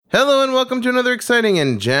Hello and welcome to another exciting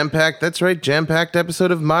and jam-packed, that's right, jam-packed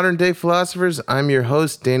episode of Modern Day Philosophers. I'm your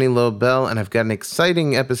host, Danny Lobel, and I've got an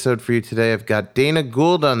exciting episode for you today. I've got Dana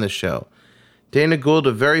Gould on the show. Dana Gould,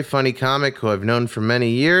 a very funny comic who I've known for many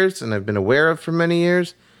years and I've been aware of for many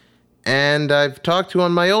years. And I've talked to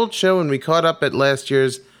on my old show when we caught up at last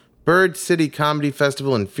year's Bird City Comedy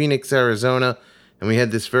Festival in Phoenix, Arizona. And we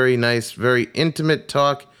had this very nice, very intimate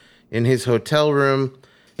talk in his hotel room.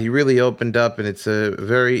 He really opened up, and it's a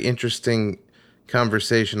very interesting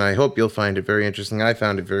conversation. I hope you'll find it very interesting. I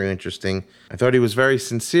found it very interesting. I thought he was very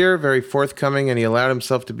sincere, very forthcoming, and he allowed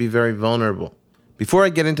himself to be very vulnerable. Before I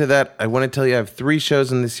get into that, I want to tell you I have 3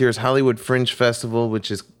 shows in this year's Hollywood Fringe Festival, which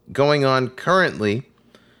is going on currently.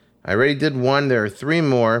 I already did 1. There are 3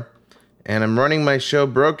 more. And I'm running my show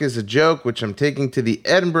Broke is a Joke, which I'm taking to the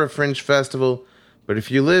Edinburgh Fringe Festival. But if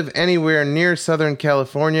you live anywhere near Southern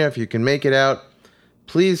California, if you can make it out,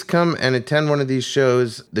 please come and attend one of these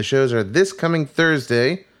shows. The shows are this coming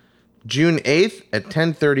Thursday, June 8th at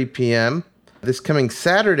 10:30 p.m., this coming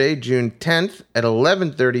Saturday, June 10th at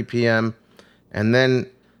 11:30 p.m., and then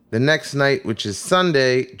the next night, which is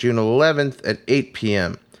Sunday, June 11th at 8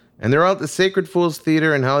 p.m. And they're all at the Sacred Fools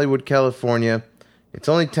Theater in Hollywood, California. It's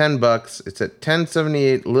only $10. It's at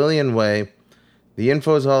 1078 Lillian Way. The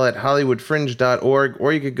info is all at hollywoodfringe.org,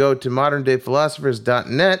 or you could go to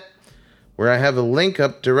moderndayphilosophers.net, where I have a link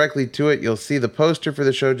up directly to it. You'll see the poster for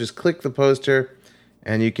the show. Just click the poster,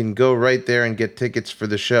 and you can go right there and get tickets for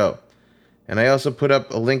the show. And I also put up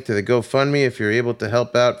a link to the GoFundMe if you're able to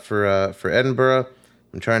help out for Edinburgh.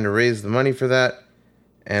 I'm trying to raise the money for that.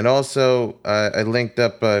 And also, I linked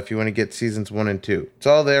up if you want to get seasons 1 and 2. It's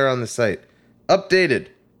all there on the site. Updated.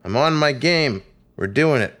 I'm on my game. We're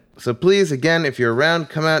doing it. So please, again, if you're around,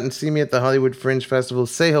 come out and see me at the Hollywood Fringe Festival.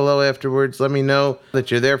 Say hello afterwards. Let me know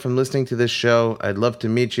that you're there from listening to this show. I'd love to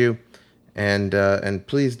meet you. And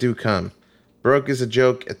please do come. Broke is a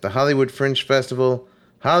Joke at the Hollywood Fringe Festival.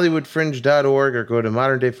 HollywoodFringe.org, or go to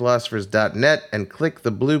moderndayphilosophers.net and click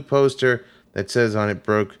the blue poster that says on it,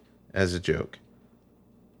 Broke as a Joke.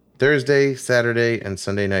 Thursday, Saturday, and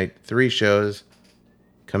Sunday night, 3 shows.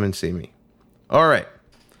 Come and see me. All right.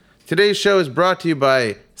 Today's show is brought to you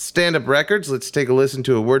by Stand Up Records. Let's take a listen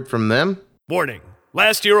to a word from them. Warning.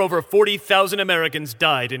 Last year, over 40,000 Americans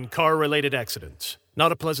died in car-related accidents.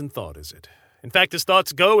 Not a pleasant thought, is it? In fact, as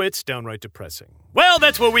thoughts go, it's downright depressing. Well,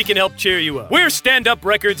 that's where we can help cheer you up. We're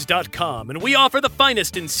StandUpRecords.com, and we offer the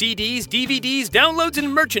finest in CDs, DVDs, downloads,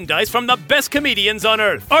 and merchandise from the best comedians on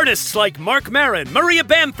earth. Artists like Mark Maron, Maria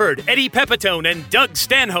Bamford, Eddie Pepitone, and Doug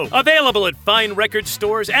Stanhope. Available at fine record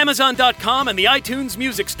stores, Amazon.com, and the iTunes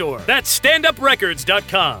Music Store. That's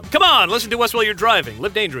StandUpRecords.com. Come on, listen to us while you're driving.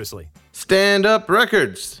 Live dangerously. Stand Up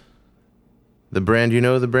Records. The brand you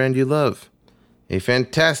know, the brand you love. A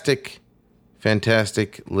fantastic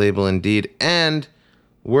label indeed. And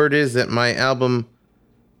word is that my album,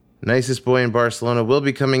 Nicest Boy in Barcelona, will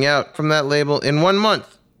be coming out from that label in 1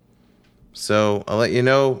 month. So I'll let you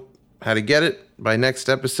know how to get it by next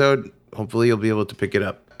episode. Hopefully you'll be able to pick it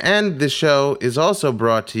up. And this show is also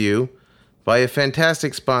brought to you by a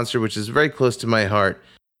fantastic sponsor, which is very close to my heart.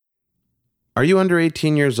 Are you under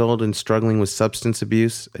 18 years old and struggling with substance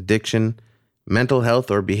abuse, addiction, mental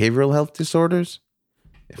health, or behavioral health disorders?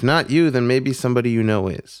 If not you, then maybe somebody you know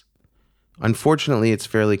is. Unfortunately, it's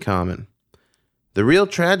fairly common. The real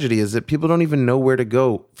tragedy is that people don't even know where to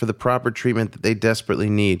go for the proper treatment that they desperately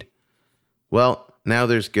need. Well, now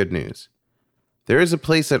there's good news. There is a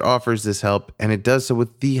place that offers this help, and it does so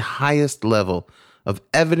with the highest level of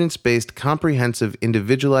evidence-based, comprehensive,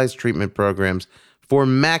 individualized treatment programs for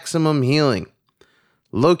maximum healing.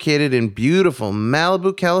 Located in beautiful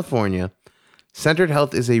Malibu, California, Centered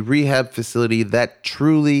Health is a rehab facility that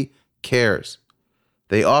truly cares.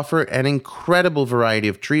 They offer an incredible variety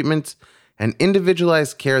of treatments and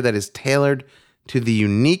individualized care that is tailored to the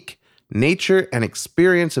unique nature and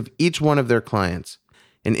experience of each one of their clients.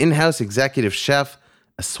 An in-house executive chef,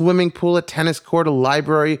 a swimming pool, a tennis court, a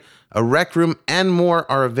library, a rec room, and more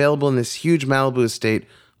are available in this huge Malibu estate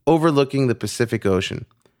overlooking the Pacific Ocean.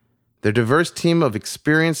 Their diverse team of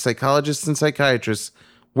experienced psychologists and psychiatrists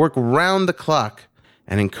work round the clock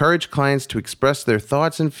and encourage clients to express their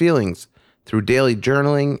thoughts and feelings through daily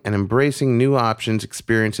journaling and embracing new options,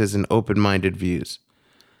 experiences, and open-minded views.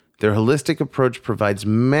 Their holistic approach provides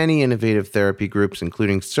many innovative therapy groups,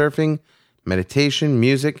 including surfing, meditation,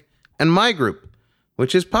 music, and my group,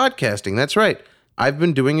 which is podcasting. That's right. I've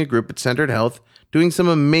been doing a group at Centered Health, doing some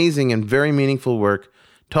amazing and very meaningful work,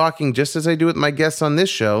 talking just as I do with my guests on this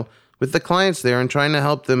show, with the clients there and trying to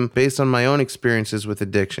help them based on my own experiences with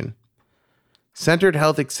addiction. Centered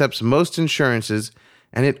Health accepts most insurances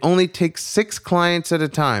and it only takes 6 clients at a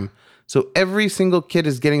time, so every single kid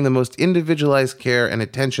is getting the most individualized care and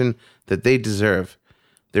attention that they deserve.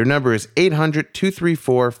 Their number is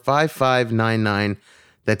 800-234-5599.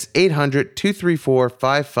 That's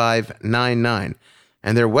 800-234-5599.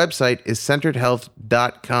 And their website is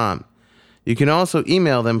centeredhealth.com. You can also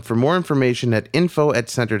email them for more information at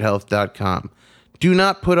info@centeredhealth.com. Do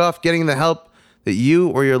not put off getting the help that you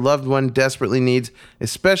or your loved one desperately needs,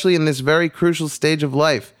 especially in this very crucial stage of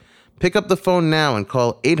life. Pick up the phone now and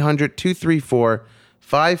call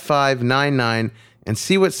 800-234-5599 and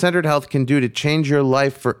see what Centered Health can do to change your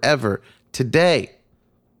life forever today.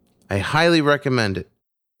 I highly recommend it.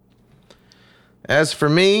 As for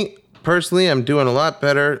me, personally, I'm doing a lot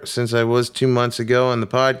better since I was 2 months ago on the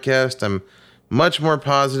podcast. I'm much more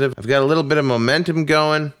positive. I've got a little bit of momentum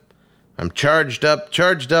going. I'm charged up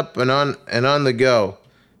and on the go,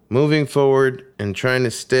 moving forward and trying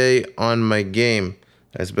to stay on my game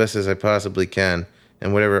as best as I possibly can,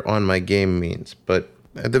 and whatever on my game means. But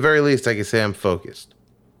at the very least, I can say I'm focused,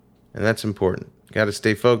 and that's important. Got to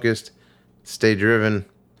stay focused, stay driven,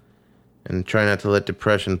 and try not to let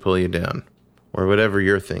depression pull you down, or whatever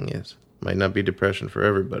your thing is. Might not be depression for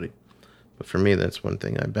everybody, but for me, that's one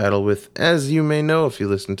thing I battle with, as you may know if you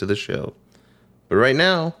listen to the show. But right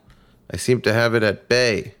now, I seem to have it at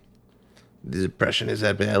bay. The depression is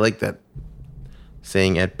at bay. I like that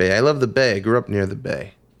saying, at bay. I love the bay. I grew up near the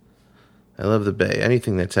bay. I love the bay.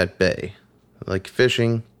 Anything that's at bay. I like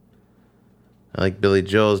fishing. I like Billy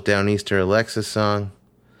Joel's Downeaster Alexa song.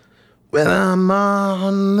 When I'm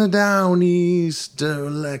on the Downeaster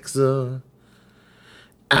Alexa,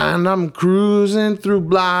 and I'm cruising through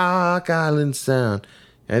Block Island Sound.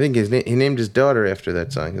 I think he named his daughter after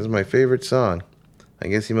that song. This is my favorite song. I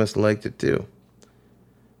guess he must have liked it too.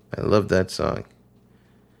 I love that song.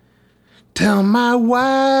 Tell my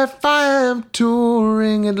wife I am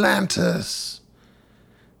touring Atlantis.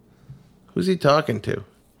 Who's he talking to?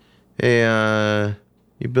 Hey,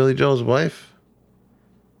 you Billy Joel's wife?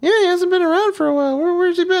 Yeah, he hasn't been around for a while.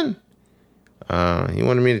 Where's he been? He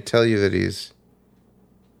wanted me to tell you that he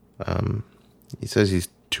says he's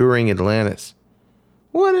touring Atlantis.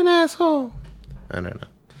 What an asshole. I don't know.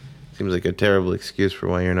 Seems like a terrible excuse for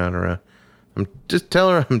why you're not around. Just tell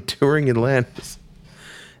her I'm touring Atlantis.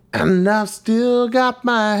 And I've still got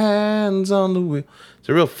my hands on the wheel. It's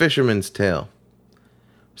a real fisherman's tale.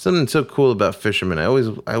 Something so cool about fishermen. I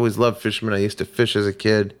always loved fishermen. I used to fish as a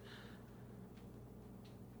kid.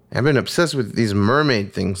 I've been obsessed with these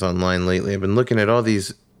mermaid things online lately. I've been looking at all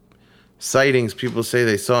these sightings. People say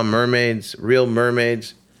they saw mermaids, real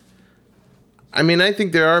mermaids. I mean, I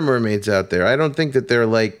think there are mermaids out there. I don't think that they're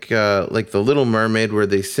like the Little Mermaid where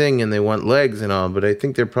they sing and they want legs and all, but I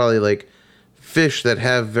think they're probably like fish that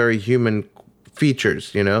have very human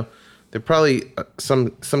features, you know? They're probably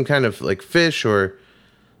some kind of like fish or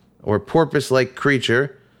porpoise-like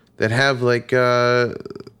creature that have like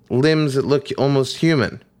limbs that look almost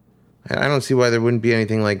human. I don't see why there wouldn't be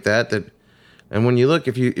anything like that. And when you look,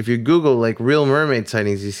 if you Google like real mermaid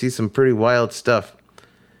sightings, you see some pretty wild stuff.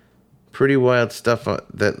 Pretty wild stuff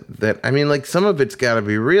that I mean, like some of it's got to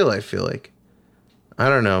be real. I feel like, I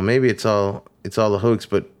don't know. Maybe it's all a hoax.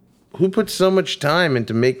 But who puts so much time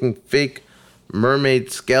into making fake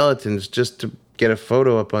mermaid skeletons just to get a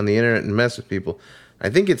photo up on the internet and mess with people? I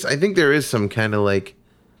think there is some kind of like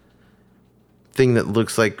thing that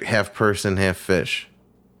looks like half person, half fish.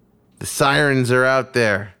 The sirens are out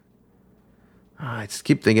there. I just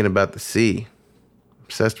keep thinking about the sea.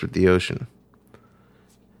 Obsessed with the ocean.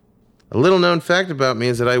 A little known fact about me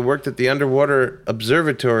is that I worked at the Underwater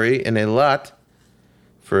Observatory in Eilat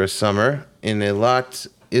for a summer, in Eilat,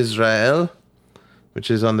 Israel,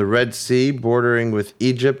 which is on the Red Sea, bordering with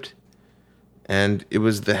Egypt, and it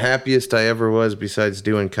was the happiest I ever was besides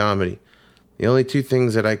doing comedy. The only two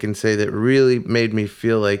things that I can say that really made me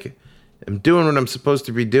feel like I'm doing what I'm supposed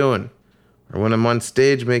to be doing are when I'm on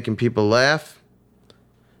stage making people laugh,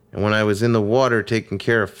 and when I was in the water taking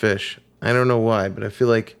care of fish. I don't know why, but I feel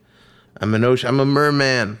like I'm a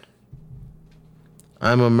merman.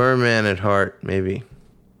 I'm a merman at heart, maybe.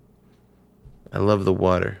 I love the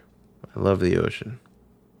water. I love the ocean.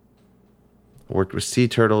 I worked with sea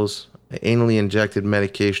turtles. I anally injected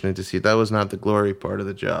medication into sea. That was not the glory part of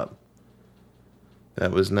the job.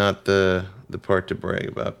 That was not the part to brag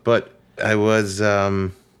about. But I was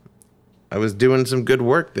doing some good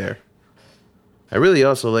work there. I really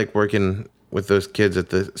also like working with those kids at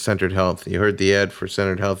the Centered Health. You heard the ad for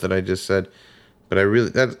Centered Health that I just said, but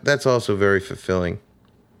that's also very fulfilling.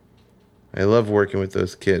 I love working with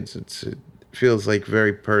those kids. It feels like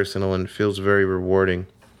very personal and feels very rewarding,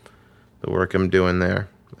 the work I'm doing there.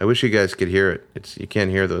 I wish you guys could hear it. You can't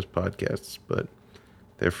hear those podcasts, but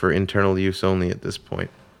they're for internal use only at this point.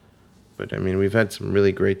 But I mean, we've had some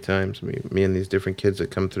really great times, me and these different kids that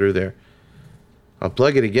come through there. I'll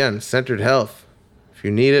plug it again, Centered Health. If you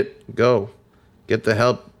need it, go. Get the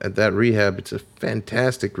help at that rehab. It's a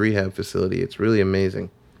fantastic rehab facility. It's really amazing.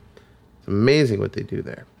 It's amazing what they do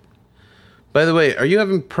there. By the way, are you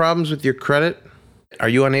having problems with your credit? Are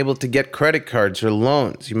you unable to get credit cards or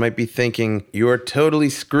loans? You might be thinking, you are totally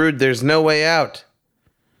screwed. There's no way out.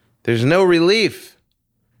 There's no relief.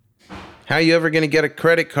 How are you ever going to get a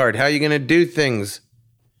credit card? How are you going to do things?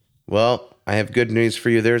 Well, I have good news for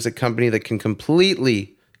you. There's a company that can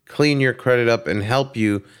completely clean your credit up and help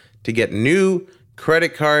you to get new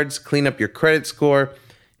credit cards, clean up your credit score.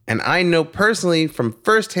 And I know personally from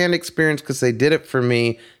firsthand experience because they did it for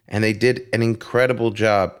me and they did an incredible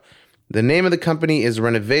job. The name of the company is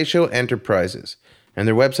Renovatio Enterprises and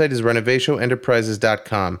their website is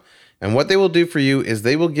renovatioenterprises.com. And what they will do for you is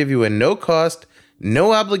they will give you a no-cost,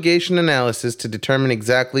 no obligation analysis to determine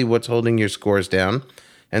exactly what's holding your scores down.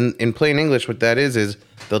 And in plain English, what that is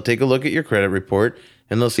they'll take a look at your credit report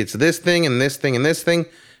and they'll see it's this thing and this thing and this thing.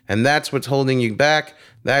 And that's what's holding you back.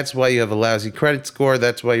 That's why you have a lousy credit score.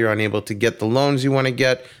 That's why you're unable to get the loans you want to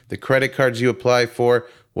get, the credit cards you apply for,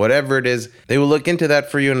 whatever it is. They will look into that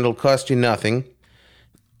for you and it'll cost you nothing.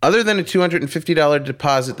 Other than a $250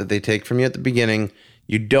 deposit that they take from you at the beginning,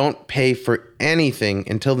 you don't pay for anything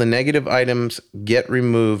until the negative items get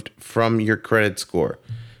removed from your credit score,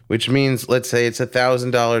 which means, let's say it's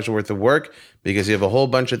 $1,000 worth of work because you have a whole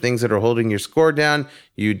bunch of things that are holding your score down.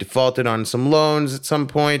 You defaulted on some loans at some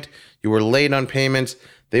point. You were late on payments.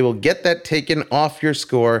 They will get that taken off your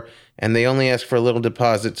score, and they only ask for a little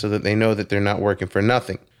deposit so that they know that they're not working for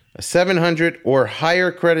nothing. A 700 or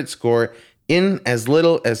higher credit score in as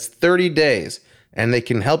little as 30 days, and they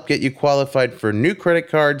can help get you qualified for new credit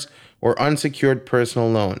cards or unsecured personal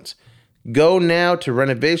loans. Go now to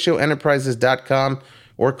renovatioenterprises.com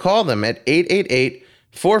or call them at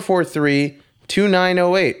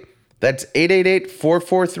 888-443-2908. That's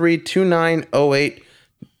 888-443-2908.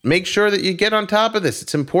 Make sure that you get on top of this.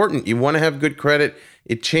 It's important. You want to have good credit.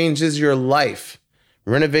 It changes your life.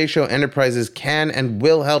 Renovatio Enterprises can and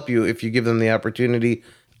will help you if you give them the opportunity.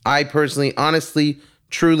 I personally, honestly,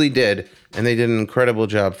 truly did, and they did an incredible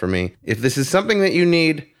job for me. If this is something that you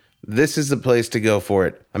need, this is the place to go for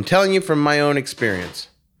it. I'm telling you from my own experience.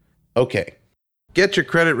 Okay. Get your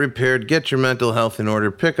credit repaired, get your mental health in order,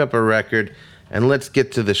 pick up a record, and let's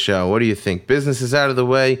get to the show. What do you think? Business is out of the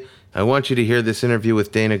way. I want you to hear this interview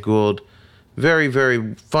with Dana Gould. Very,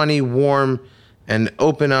 very funny, warm, and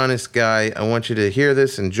open, honest guy. I want you to hear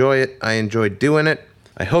this, enjoy it. I enjoyed doing it.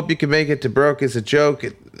 I hope you can make it to Broke as a Joke.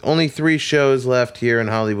 Only 3 shows left here in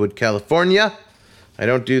Hollywood, California. I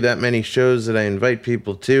don't do that many shows that I invite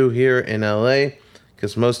people to here in LA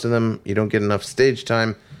because most of them, you don't get enough stage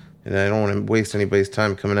time, and I don't want to waste anybody's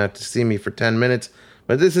time coming out to see me for 10 minutes.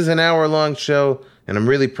 But this is an hour-long show, and I'm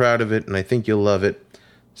really proud of it, and I think you'll love it.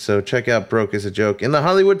 So check out Broke as a Joke in the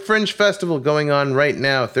Hollywood Fringe Festival going on right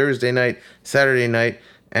now, Thursday night, Saturday night,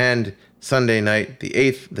 and Sunday night, the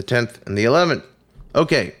 8th, the 10th, and the 11th.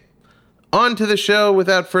 Okay, on to the show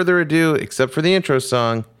without further ado, except for the intro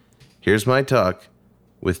song. Here's my talk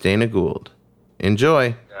with Dana Gould.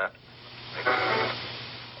 Enjoy.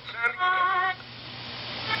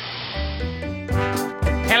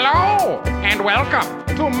 Hello, and welcome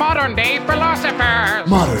to Modern Day Philosophers.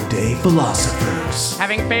 Modern Day Philosophers.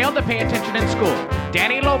 Having failed to pay attention in school,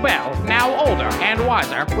 Danny Lobel, now older and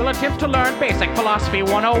wiser, will attempt to learn basic philosophy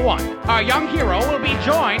 101. Our young hero will be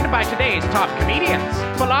joined by today's top comedians,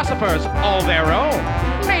 philosophers all their own.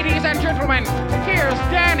 Ladies and gentlemen, here's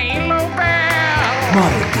Danny Lobel.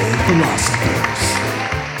 Modern Day Philosophers.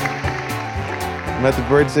 I'm at the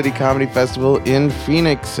Bird City Comedy Festival in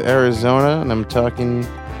Phoenix, Arizona, and I'm talking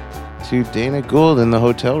to Dana Gould in the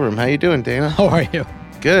hotel room. How you doing, Dana? How are you?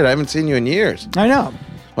 Good. I haven't seen you in years. I know.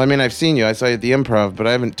 Well, I mean, I've seen you. I saw you at the Improv, but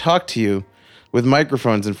I haven't talked to you with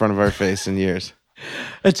microphones in front of our face in years.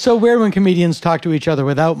 It's so weird when comedians talk to each other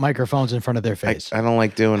without microphones in front of their face. I don't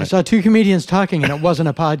like doing I it. saw 2 comedians talking and it wasn't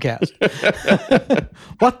a podcast.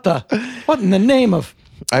 What in the name of...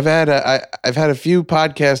 I've had a few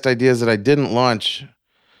podcast ideas that I didn't launch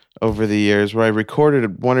over the years where I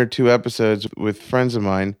recorded 1 or 2 episodes with friends of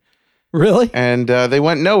mine. Really? And they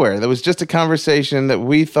went nowhere. There was just a conversation that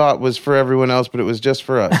we thought was for everyone else, but it was just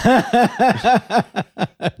for us.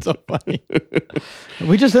 That's so funny.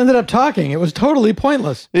 We just ended up talking. It was totally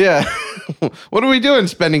pointless. Yeah. What are we doing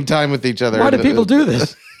spending time with each other? Why do people do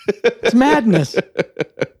this? It's madness.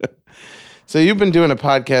 So you've been doing a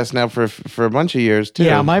podcast now for a bunch of years, too.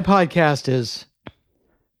 Yeah, my podcast is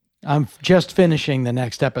I'm just finishing the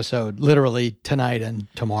next episode, literally tonight and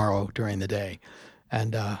tomorrow during the day.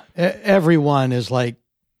 And everyone is like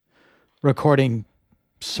recording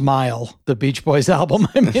Smile, the Beach Boys album.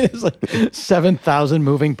 I mean, it's like 7,000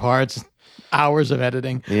 moving parts, hours of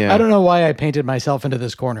editing. Yeah. I don't know why I painted myself into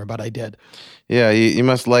this corner, but I did. Yeah, you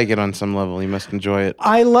must like it on some level. You must enjoy it.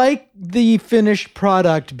 I like the finished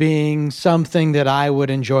product being something that I would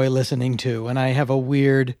enjoy listening to. And I have a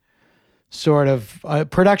weird sort of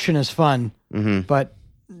production is fun, but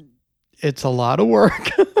it's a lot of work.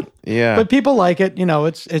 Yeah. But people like it. You know,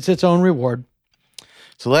 it's its own reward.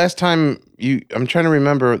 So last time I'm trying to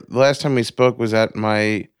remember, the last time we spoke was at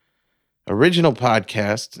my original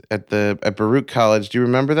podcast at Baruch College. Do you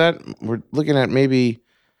remember that? We're looking at maybe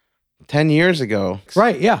 10 years ago.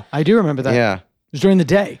 Right, yeah. I do remember that. Yeah. It was during the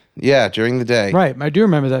day. Yeah, during the day. Right, I do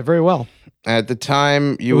remember that very well. At the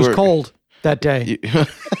time, It was cold that day.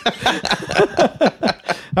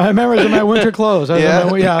 I remember it was in my winter clothes. I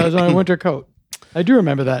was in my winter coat. I do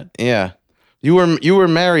remember that. Yeah. You were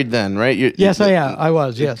married then, right? Yes, I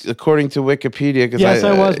was, yes. According to Wikipedia. Yes,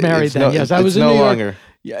 I was married then. Yes, I was in New York. longer.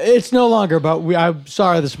 Yeah, it's no longer, but I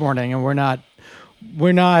saw her this morning, and we're not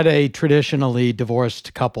a traditionally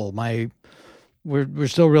divorced couple. We're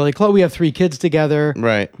still really close. We have 3 kids together.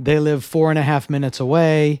 Right. They live 4.5 minutes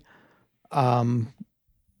away.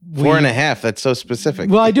 4.5. That's so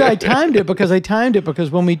specific. Well, I do. I timed it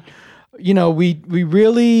because when we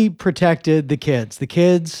really protected the kids. The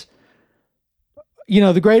kids,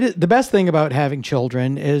 the best thing about having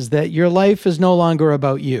children is that your life is no longer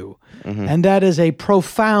about you. And that is a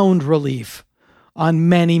profound relief on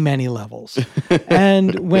many, many levels.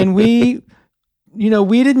 And when we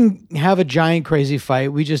didn't have a giant crazy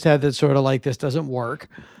fight. We just had that sort of like, this doesn't work.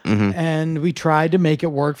 And we tried to make it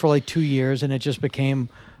work for like 2 years, and it just became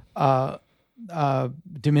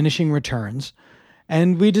diminishing returns.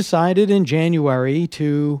 And we decided in January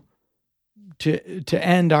to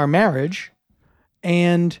end our marriage.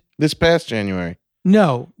 And this past January.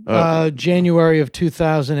 No, January of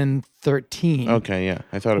 2013. Okay, yeah.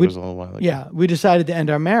 I thought it was a little while ago. Yeah, we decided to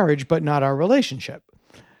end our marriage, but not our relationship.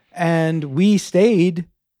 And we stayed.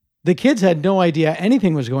 The kids had no idea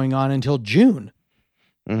anything was going on until June.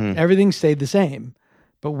 Everything stayed the same.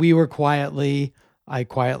 But I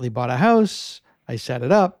quietly bought a house. I set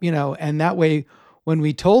it up, and that way, when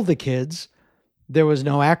we told the kids, there was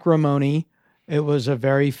no acrimony. It was a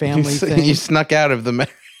very family thing. You snuck out of the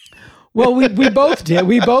marriage. Well, we both did.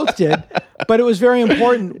 We both did. But it was very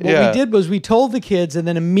important. What we did was we told the kids, and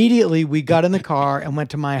then immediately we got in the car and went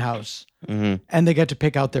to my house. And they got to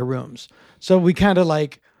pick out their rooms. So we kind of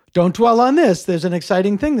like, don't dwell on this. There's an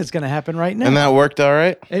exciting thing that's going to happen right now. And that worked all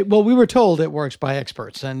right? Well, we were told it works by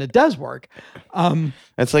experts, and it does work.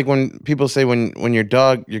 That's like when people say when your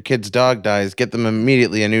kid's dog dies, get them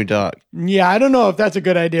immediately a new dog. Yeah, I don't know if that's a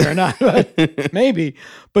good idea or not, but maybe.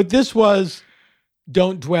 But this was,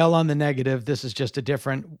 don't dwell on the negative. This is just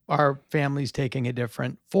our family's taking a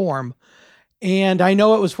different form. And I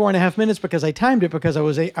know it was 4.5 minutes because I timed it because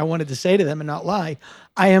I wanted to say to them and not lie,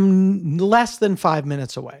 I am less than 5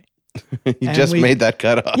 minutes away. You made that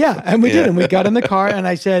cutoff. Yeah, and we did. And we got in the car, and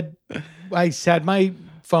I said my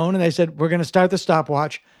phone, and I said, we're going to start the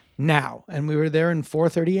stopwatch now. And we were there in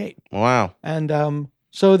 4:38. Wow. And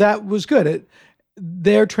so that was good.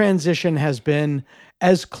 Their transition has been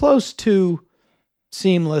as close to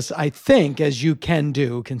seamless, I think, as you can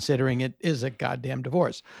do, considering it is a goddamn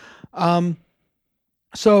divorce.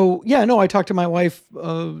 So yeah, no, I talked to my wife.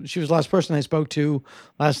 She was the last person I spoke to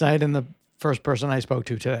last night, and the first person I spoke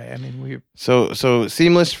to today. I mean, so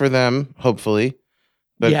seamless for them, hopefully.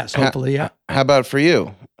 But yes, hopefully, yeah. How about for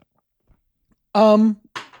you?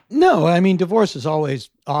 No, I mean, divorce is always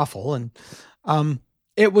awful, and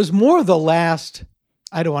it was more the last.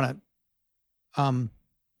 I don't want to.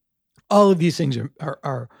 All of these things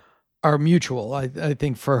are mutual. I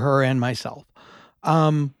think for her and myself.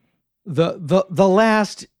 The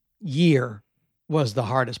last year was the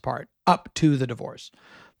hardest part up to the divorce.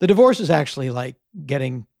 The divorce is actually like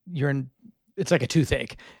it's like a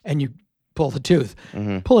toothache, and you pull the tooth.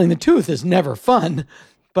 Pulling the tooth is never fun,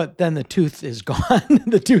 but then the tooth is gone.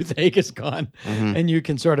 The toothache is gone, and you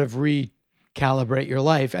can sort of recalibrate your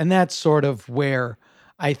life. And that's sort of where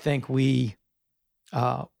I think we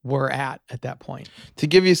were at that point. To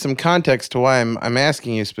give you some context to why I'm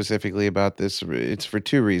asking you specifically about this, it's for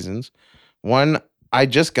 2 reasons. One, I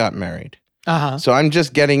just got married, so I'm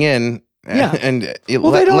just getting in. Yeah, and they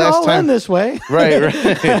don't all end this way, right?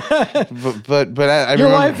 But I your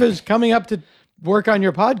remember, wife is coming up to work on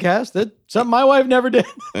your podcast. That's something my wife never did.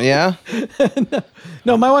 Yeah.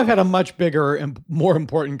 No, my wife had a much bigger and more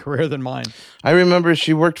important career than mine. I remember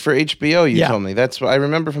she worked for HBO. You Yeah. told me. That's what I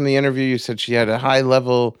remember from the interview. You said she had a high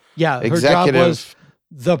level. Yeah, her executive. job was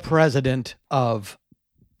the president of.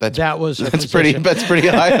 That was her position. That's pretty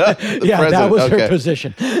high up. The Yeah, that president. was Okay. her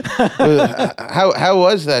position. How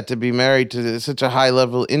was that to be married to such a high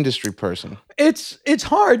level industry person? It's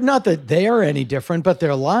hard. Not that they are any different, but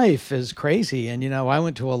their life is crazy. And I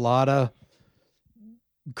went to a lot of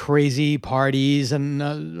crazy parties and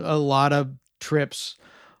a lot of trips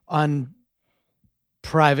on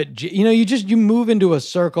private. You move into a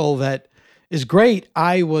circle that is great.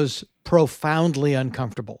 I was profoundly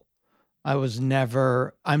uncomfortable.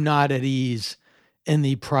 I'm not at ease in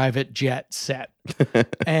the private jet set.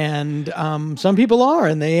 And some people are,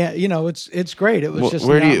 and they, it's great. It was just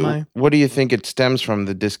what do you think it stems from,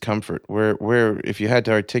 the discomfort? Where if you had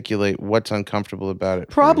to articulate what's uncomfortable about it?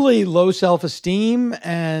 Probably low self-esteem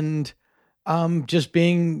and just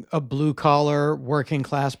being a blue collar working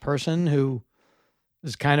class person who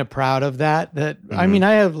is kind of proud of that. I mean,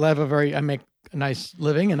 I make a nice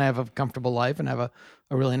living and I have a comfortable life and I have a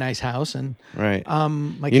really nice house and right.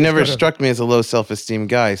 My You never struck me as a low self-esteem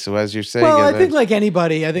guy. So as you're saying, I think like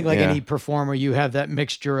anybody, Yeah. any performer, you have that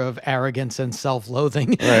mixture of arrogance and self-loathing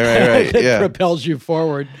Right. that Yeah. propels you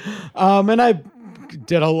forward. And I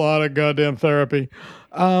did a lot of goddamn therapy.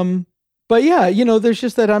 But yeah, there's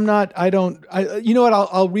just that I'll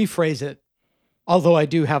rephrase it. Although I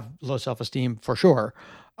do have low self-esteem for sure,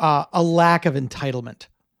 a lack of entitlement.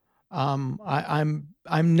 I'm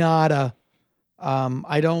not a,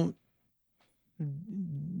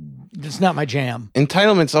 it's not my jam.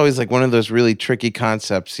 Entitlement's always like one of those really tricky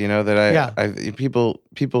concepts, that people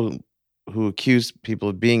who accuse people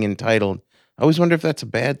of being entitled, I always wonder if that's a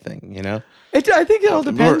bad thing, I think it all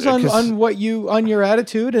depends on on your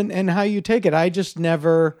attitude and how you take it. I just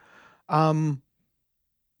never, also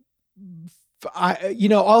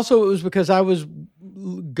it was because I was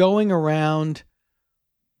going around,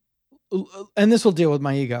 and this will deal with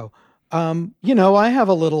my ego. I have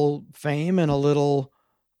a little fame and a little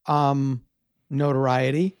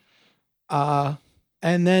notoriety. And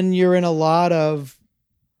then you're in a lot of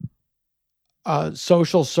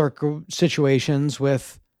social situations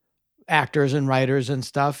with actors and writers and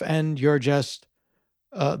stuff, and you're just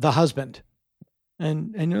the husband.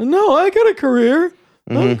 And no, I got a career.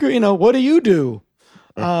 Mm-hmm. What do you do?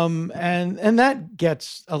 And that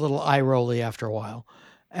gets a little eye rolly after a while.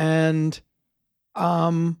 And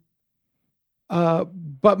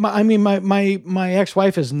but my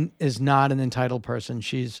ex-wife is not an entitled person.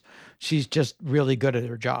 She's just really good at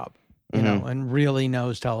her job, and really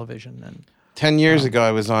knows television. And 10 years ago,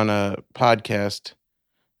 I was on a podcast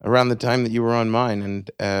around the time that you were on mine, and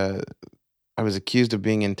I was accused of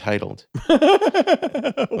being entitled.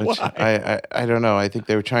 Which I don't know. I think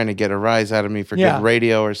they were trying to get a rise out of me for good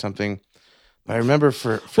radio or something. But I remember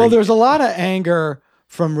well, there's a lot of anger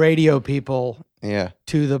from radio people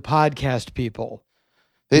to the podcast people.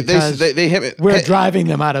 They hit me. We're driving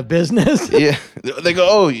them out of business. Yeah. They go,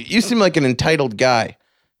 "Oh, you seem like an entitled guy.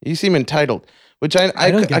 You seem entitled." Which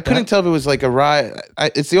I couldn't tell if it was like a rise.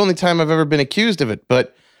 It's the only time I've ever been accused of it.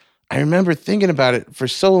 But I remember thinking about it for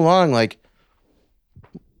so long, like,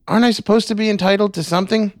 aren't I supposed to be entitled to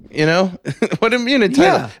something? What do you mean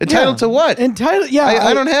entitled? Entitled to what? Entitled, yeah.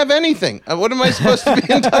 I don't have anything. What am I supposed to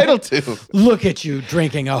be entitled to? Look at you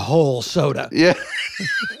drinking a whole soda. Yeah.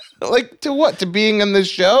 Like, to what? To being on this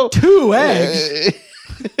show? 2 eggs.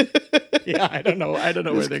 Yeah, I don't know where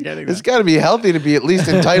they're getting that. It's got to be healthy to be at least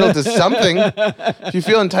entitled to something. If you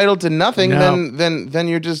feel entitled to nothing, then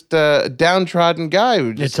you're just a downtrodden guy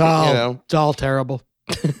who just, it's all terrible.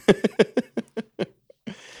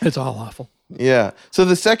 It's all awful. Yeah. So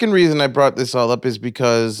the second reason I brought this all up is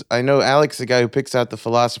because I know Alex, the guy who picks out the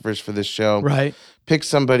philosophers for this show, right, picks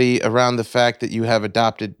somebody around the fact that you have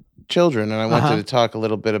adopted children. And I wanted to talk a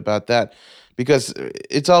little bit about that because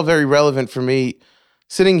it's all very relevant for me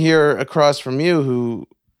sitting here across from you, who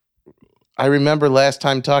I remember last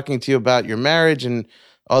time talking to you about your marriage and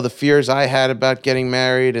all the fears I had about getting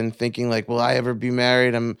married and thinking like, will I ever be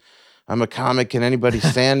married? I'm a comic. Can anybody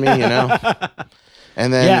stand me?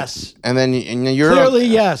 And then, yes. And then you're clearly,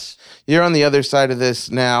 yes. You're on the other side of this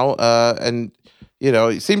now, and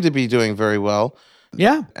you seem to be doing very well.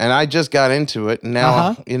 Yeah. And I just got into it, and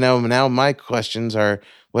now now my questions are: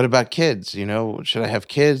 what about kids? Should I have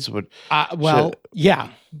kids? Yeah.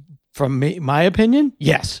 From my opinion,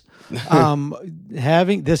 yes.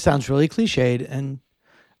 Having this sounds really cliched, and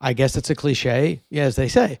I guess it's a cliche, as they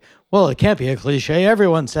say. Well, it can't be a cliche.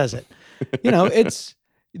 Everyone says it.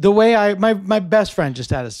 the way my best friend just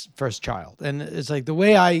had his first child, and it's like the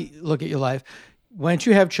way I look at your life. Once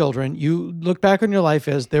you have children, you look back on your life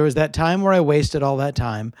as there was that time where I wasted all that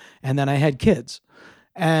time, and then I had kids.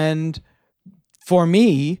 And for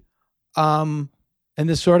me, and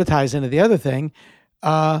this sort of ties into the other thing,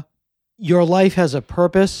 your life has a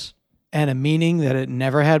purpose and a meaning that it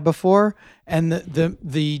never had before. And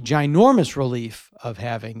the ginormous relief of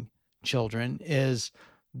having children is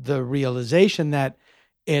the realization that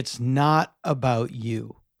it's not about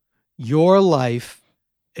you. Your life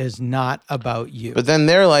is not about you. But then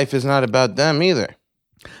their life is not about them either.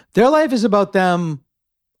 Their life is about them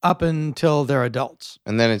up until they're adults.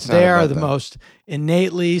 And then it's not They about are the them. most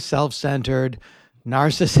innately self-centered,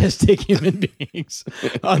 narcissistic human beings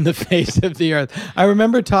on the face of the earth. I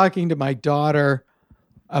remember talking to my daughter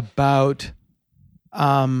about,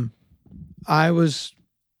 they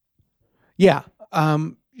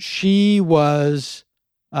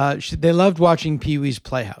loved watching Pee-wee's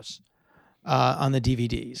Playhouse on the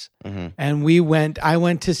DVDs. Mm-hmm. And I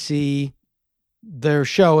went to see their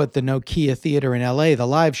show at the Nokia Theater in LA, the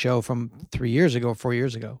live show from 4 years ago,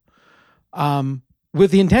 with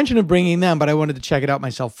the intention of bringing them, but I wanted to check it out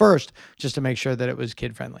myself first, just to make sure that it was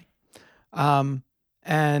kid friendly. And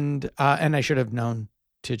I should have known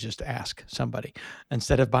to just ask somebody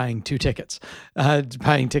instead of buying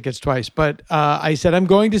buying tickets twice. But I said, I'm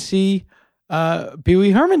going to see Pee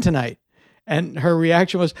Wee Herman tonight. And her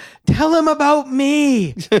reaction was, tell him about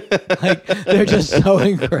me. Like, they're just so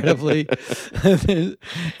incredibly.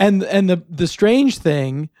 and the strange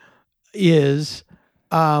thing is,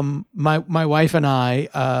 my wife and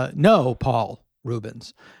I know Paul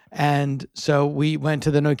Rubens. And so we went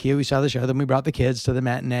to the Nokia, we saw the show, then we brought the kids to the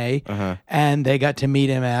matinee, and they got to meet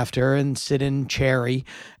him after and sit in Cherry.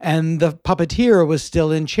 And the puppeteer was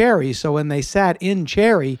still in Cherry. So when they sat in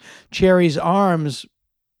Cherry, Cherry's arms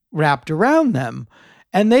wrapped around them,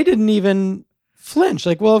 and they didn't even flinch.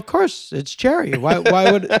 Like, well, of course it's Cherry. Why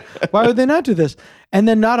would they not do this? And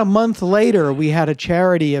then not a month later, we had a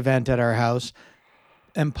charity event at our house,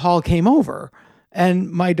 and Paul came over,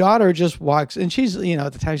 and my daughter just walks, and she's,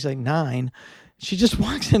 at the time she's like 9. She just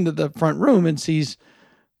walks into the front room and sees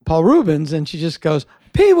Paul Rubens, and she just goes,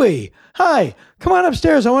 Pee-wee, hi, come on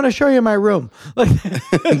upstairs. I want to show you my room. Like,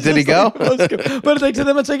 Did he go? But like, to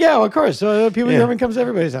them, it's like, yeah, of course. So Pee-wee Herman comes to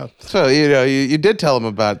everybody's house. So, you did tell him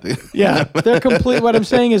about the... Yeah, they're complete. What I'm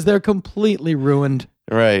saying is they're completely ruined.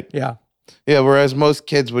 Right. Yeah. Yeah, whereas most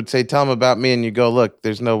kids would say, tell him about me, and you go, look,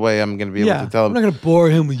 there's no way I'm going to be able to tell him. I'm not going to bore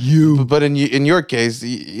him with you. But in your case,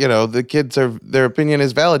 the kids their opinion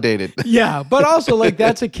is validated. Yeah, but also like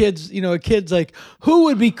that's a kid's like, who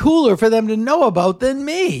would be cooler for them to know about than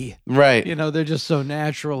me? Right. They're just so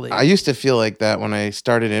naturally. I used to feel like that when I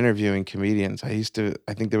started interviewing comedians. I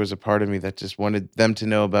think there was a part of me that just wanted them to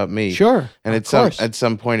know about me. Sure. And at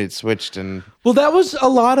some point it switched and... Well, that was a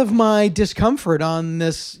lot of my discomfort on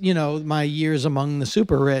this, my years among the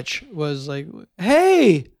super rich was like,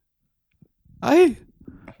 hey, I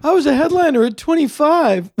was a headliner at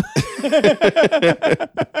 25.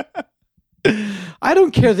 I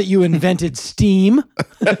don't care that you invented steam.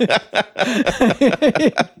 It's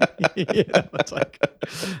like...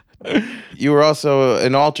 You were also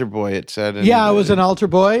an altar boy, it said. And, I was an altar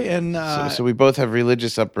boy, and so we both have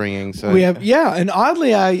religious upbringing. So we have, and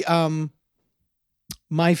oddly,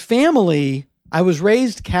 my family, I was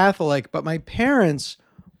raised Catholic, but my parents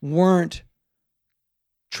weren't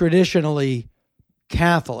traditionally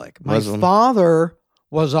Catholic. My Muslim. father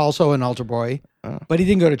was also an altar boy, Oh. but he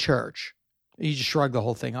didn't go to church. He just shrugged the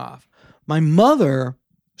whole thing off. My mother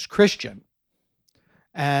was Christian,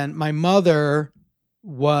 and my mother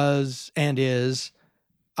was and is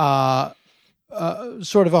sort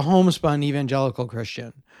of a homespun evangelical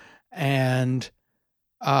Christian. And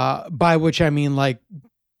by which I mean, like,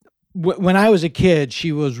 when I was a kid,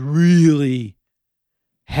 she was really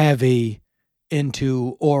heavy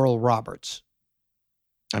into Oral Roberts.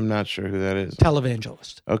 I'm not sure who that is.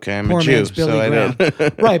 Televangelist. Okay, I'm Poor a Jew, man's Billy so I Graham.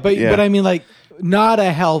 don't. Right, but Yeah. but I mean, like, not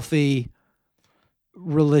a healthy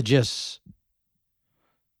religious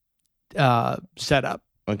setup.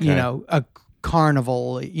 Okay. A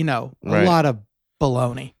carnival. A Right. lot of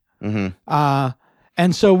baloney. Mm-hmm.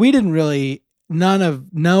 And so we didn't really.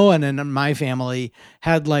 No one in my family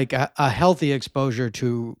had like a healthy exposure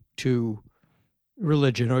to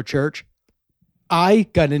religion or church. I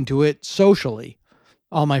got into it socially.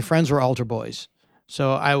 All my friends were altar boys,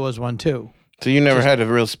 so I was one too. So you never had a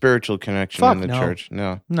real spiritual connection in the no. church?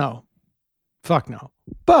 No. No, fuck no.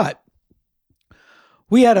 But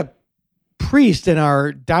we had a priest in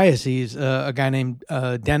our diocese, a guy named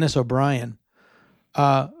Dennis O'Brien,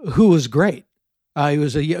 who was great. He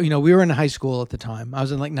was we were in high school at the time. I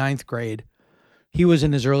was in like 9th grade. He was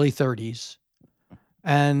in his early 30s.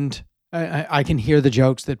 And I can hear the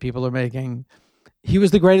jokes that people are making. He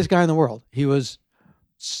was the greatest guy in the world. He was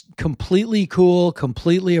completely cool,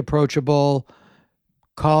 completely approachable,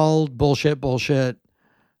 called bullshit.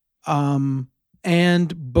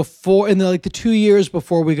 And before, in the 2 years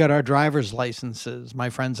before we got our driver's licenses, my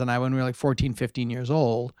friends and I, when we were like 14, 15 years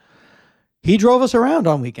old, he drove us around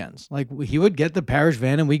on weekends. Like he would get the parish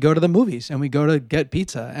van and we'd go to the movies and we'd go to get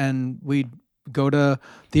pizza and we'd go to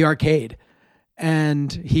the arcade.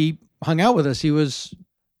 And he hung out with us. He was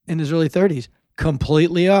in his early 30s,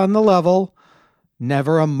 completely on the level,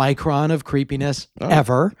 never a micron of creepiness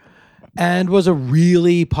ever, and was a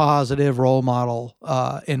really positive role model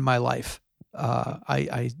in my life.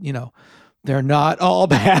 They're not all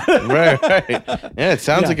bad. right. Yeah, it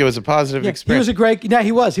sounds like it was a positive experience. He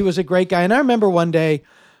was a great guy. And I remember one day,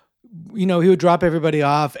 he would drop everybody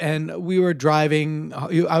off and we were driving.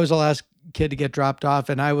 I was the last kid to get dropped off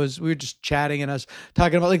and we were just chatting and I was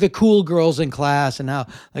talking about like the cool girls in class and how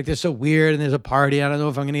like they're so weird and there's a party. I don't know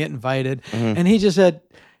if I'm going to get invited. Mm-hmm. And he just said,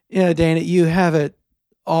 Dana, you have it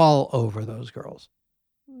all over those girls.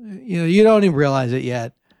 You don't even realize it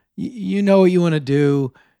yet. You know what you want to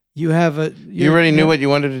do. You already knew what you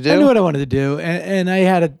wanted to do? I knew what I wanted to do. And I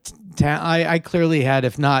had I clearly had,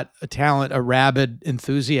 if not a talent, a rabid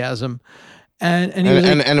enthusiasm.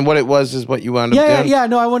 And what it was is what you wound up doing? Yeah.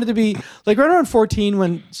 No, I wanted to be like right around 14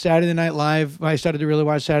 when Saturday Night Live, I started to really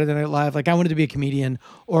watch Saturday Night Live. Like I wanted to be a comedian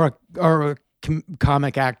or a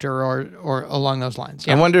comic actor or along those lines.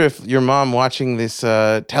 Yeah. I wonder if your mom watching this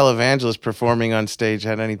televangelist performing on stage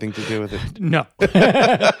had anything to do with it. No,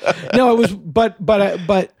 no, it was, but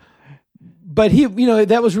he,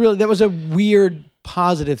 that was a weird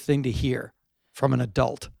positive thing to hear from an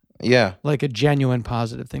adult. Yeah. Like a genuine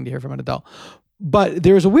positive thing to hear from an adult. But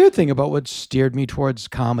there was a weird thing about what steered me towards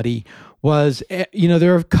comedy was,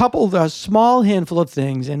 there are a small handful of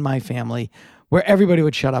things in my family where everybody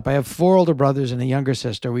would shut up. I have 4 older brothers and a younger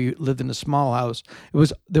sister. We lived in a small house.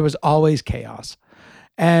 There was always chaos.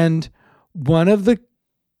 And one of the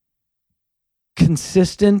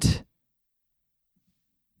consistent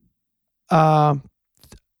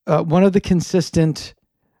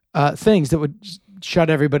things that would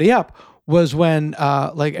shut everybody up was when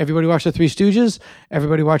everybody watched the Three Stooges,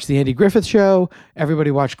 everybody watched the Andy Griffith Show,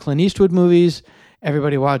 everybody watched Clint Eastwood movies,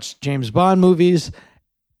 everybody watched James Bond movies,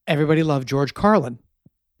 everybody loved George Carlin.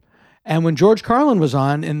 And when George Carlin was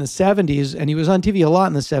on in the 70s, and he was on TV a lot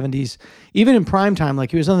in the 70s, even in prime time,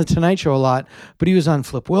 like he was on The Tonight Show a lot, but he was on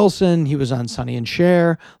Flip Wilson, he was on Sonny and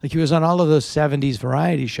Cher, like he was on all of those 70s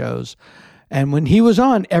variety shows. And when he was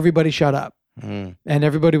on, everybody shut up. And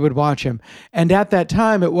everybody would watch him. And at that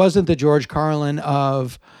time, it wasn't the George Carlin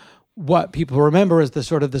of what people remember as the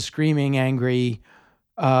sort of the screaming, angry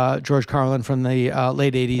George Carlin from the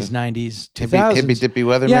late 80s, 90s, 2000s. Hippy-dippy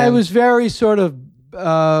weatherman. Yeah, it was very sort of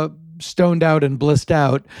stoned out and blissed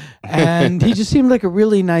out. And he just seemed like a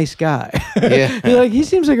really nice guy. Yeah. He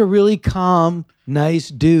seems like a really calm, nice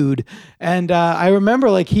dude. And I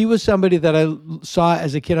remember he was somebody that I saw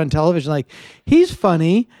as a kid on television. Like, he's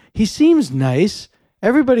funny. He seems nice.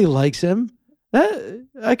 Everybody likes him. I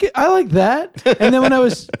like that. And then when I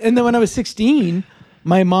was 16,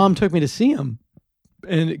 my mom took me to see him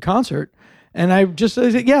in concert, and I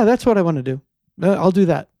said, yeah, that's what I want to do. I'll do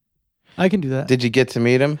that. I can do that. Did you get to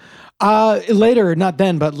meet him? Later, not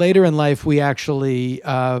then, but later in life, we actually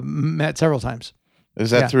met several times. Was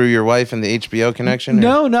that through your wife and the HBO connection? Or?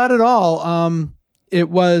 No, not at all. I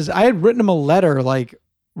had written him a letter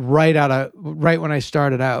right when I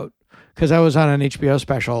started out, because I was on an HBO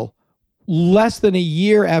special less than a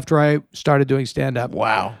year after I started doing stand-up.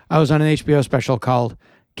 Wow. I was on an HBO special called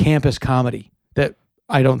Campus Comedy that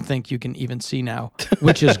I don't think you can even see now,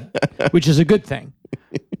 which is a good thing,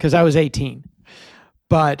 because I was 18.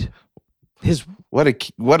 But what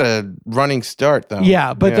a running start, though.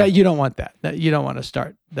 Yeah, but that you don't want that. You don't want to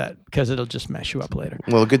start that, because it'll just mess you up later.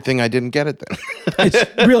 Well, good thing I didn't get it then.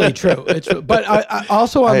 It's really true. But I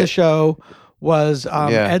also on the show was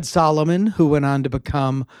Ed Solomon, who went on to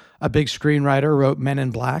become a big screenwriter, wrote Men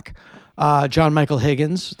in Black. John Michael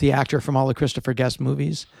Higgins, the actor from all the Christopher Guest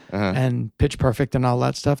movies and Pitch Perfect and all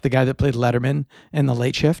that stuff, the guy that played Letterman in The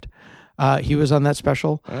Late Shift. He was on that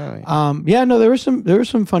special. Oh, yeah. There were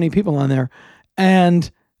some funny people on there.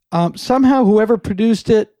 And somehow whoever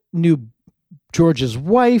produced it knew George's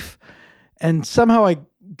wife. And somehow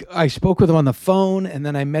I spoke with him on the phone, and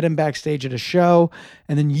then I met him backstage at a show.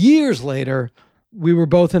 And then years later, we were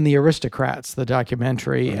both in The Aristocrats, the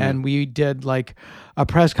documentary, and we did a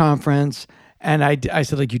press conference. And I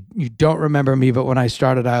said, like, you don't remember me, but when I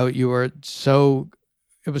started out, it was so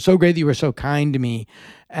great that you were so kind to me.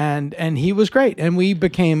 And he was great. And we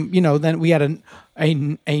became, then we had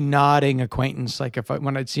a nodding acquaintance. Like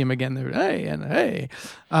when I'd see him again, they were, hey, and hey,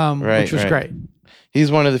 which was great.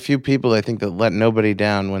 He's one of the few people I think that let nobody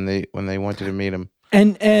down when they wanted to meet him.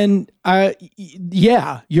 And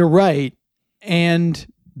yeah, you're right. And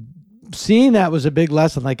seeing that was a big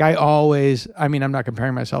lesson. Like I'm not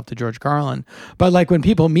comparing myself to George Carlin, but like when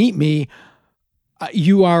people meet me,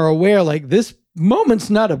 you are aware, like, this moment's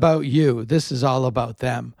not about you. This is all about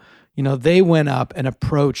them. They went up and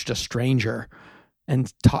approached a stranger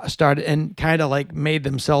and started and kind of like made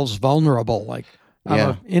themselves vulnerable. Like,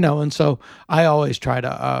 and so I always try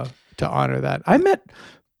to honor that.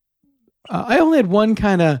 I only had one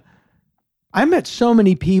I met so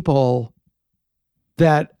many people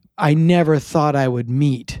that I never thought I would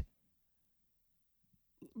meet.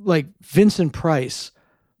 Like Vincent Price,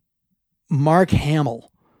 Mark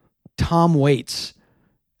Hamill, Tom Waits,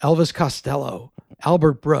 Elvis Costello,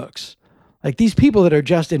 Albert Brooks. Like these people that are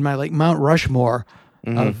just in my like Mount Rushmore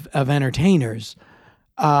of entertainers.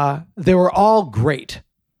 They were all great.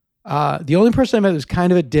 The only person I met that was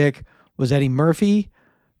kind of a dick was Eddie Murphy,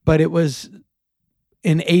 but it was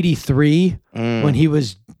in '83 when he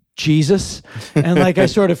was Jesus, and like I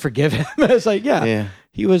sort of forgive him. I was like, yeah,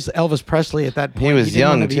 he was Elvis Presley at that point. He was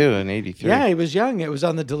young too in '83. Yeah, he was young. It was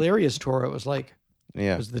on the Delirious tour. It was like,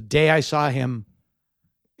 it was the day I saw him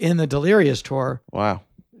in the Delirious tour. Wow.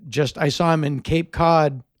 I saw him in Cape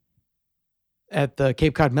Cod at the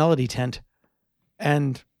Cape Cod Melody tent,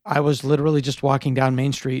 and I was literally just walking down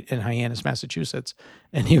Main Street in Hyannis, Massachusetts,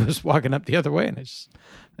 and he was walking up the other way, and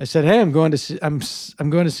I said, "Hey, I'm going to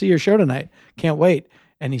see your show tonight. Can't wait."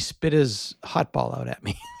 And he spit his hot ball out at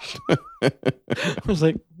me. I was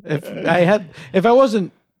like, if I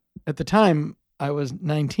wasn't at the time, I was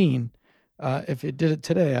 19. If it did it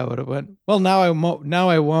today, I would have went, well, now I won't.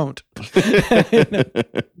 I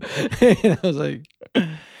was like,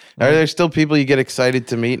 are there still people you get excited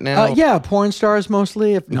to meet now? Yeah, porn stars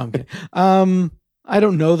mostly. No, I'm kidding. I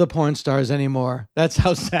don't know the porn stars anymore. That's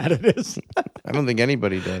how sad it is. I don't think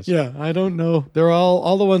anybody does. Yeah, I don't know. They're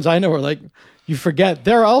all the ones I know are like, you forget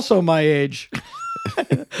they're also my age.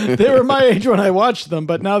 They were my age when I watched them,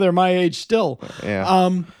 but now they're my age still.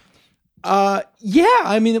 Yeah. Yeah.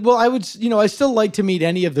 I mean, well, I would, I still like to meet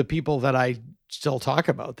any of the people that I still talk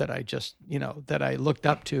about that I just, that I looked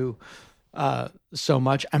up to so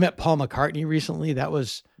much. I met Paul McCartney recently. That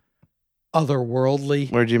was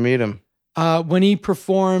otherworldly. Where'd you meet him? When he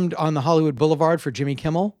performed on the Hollywood Boulevard for Jimmy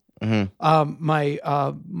Kimmel. Mm-hmm.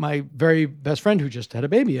 My very best friend who just had a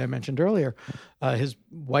baby, I mentioned earlier, his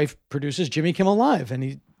wife produces Jimmy Kimmel Live,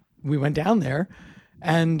 and we went down there,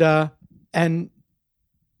 and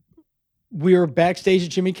we were backstage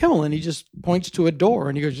at Jimmy Kimmel, and he just points to a door,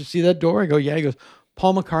 and he goes, "You see that door?" I go, "Yeah." He goes,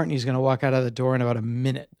 "Paul McCartney's going to walk out of the door in about a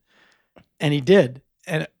minute," and he did,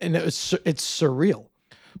 and it's surreal.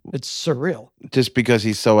 It's surreal. Just because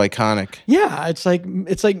he's so iconic. Yeah, it's like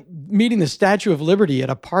meeting the Statue of Liberty at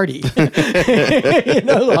a party.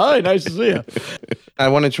 Hi, nice to see you. I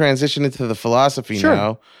want to transition into the philosophy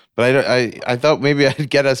now, but I thought maybe I'd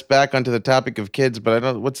get us back onto the topic of kids, but I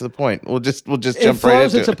don't. What's the point? We'll just jump right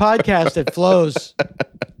into it. It's a podcast. It flows.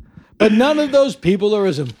 But none of those people are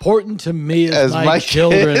as important to me as my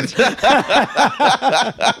children.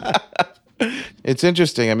 It's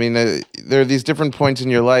interesting. I mean, there are these different points in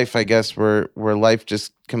your life, I guess, where life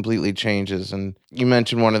just completely changes. And you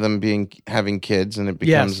mentioned one of them being having kids, and it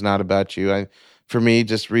becomes not about you. For me,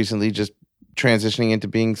 just recently, just transitioning into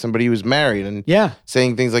being somebody who's married and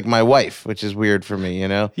saying things like "my wife," which is weird for me,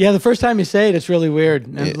 Yeah, the first time you say it, it's really weird.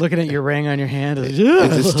 And looking at your ring on your hand,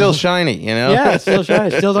 it's still shiny, Yeah, it's still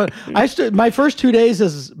shiny. Still don't. My first 2 days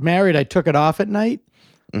as married, I took it off at night.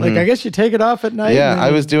 Like, I guess you take it off at night. Yeah,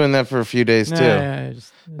 I was doing that for a few days too. Yeah,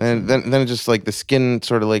 and then it just like the skin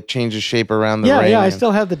sort of like changes shape around the ring. Yeah, I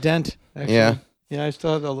still have the dent. Actually. Yeah, I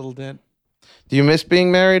still have a little dent. Do you miss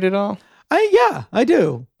being married at all? I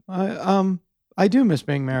do. I do miss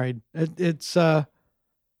being married. It's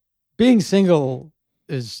being single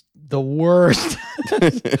is the worst.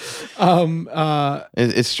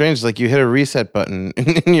 It's strange. Like you hit a reset button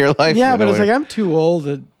in your life. Yeah, but it's like I'm too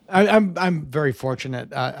old. I'm very fortunate.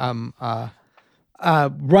 Right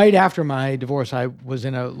after my divorce, I was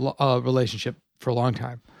in a relationship for a long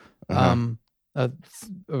time. A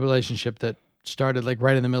relationship that started like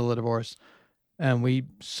right in the middle of divorce, and we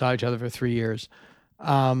saw each other for 3 years.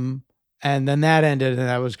 And then that ended, and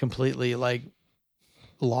I was completely like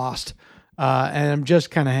lost. And I'm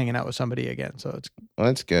just kind of hanging out with somebody again. So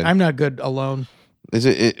that's good. I'm not good alone. Is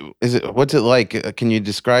it what's it like? Can you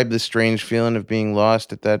describe the strange feeling of being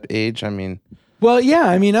lost at that age? I mean, Well, yeah,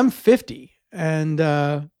 I mean, I'm 50 and,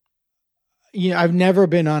 I've never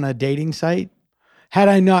been on a dating site. Had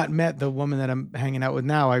I not met the woman that I'm hanging out with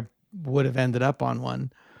now, I would have ended up on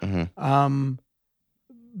one. mhm.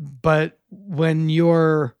 But when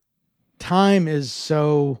your time is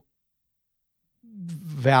so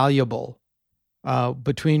valuable,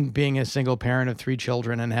 between being a single parent of 3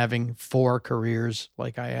 children and having 4 careers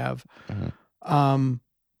like I have,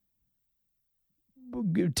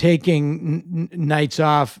 taking nights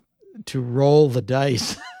off to roll the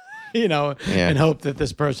dice, and hope that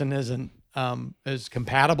this person isn't is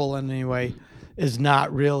compatible in any way is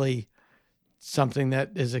not really something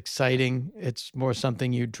that is exciting. It's more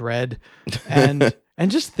something you dread. And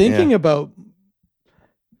just thinking about,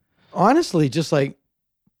 honestly, just like,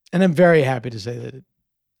 and I'm very happy to say that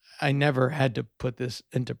I never had to put this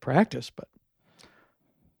into practice, but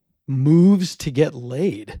moves to get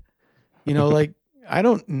laid, like I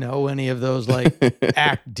don't know any of those, like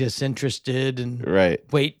act disinterested and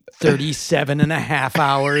wait 37 and a half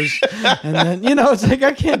hours. And then, it's like,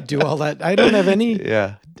 I can't do all that. I don't have any,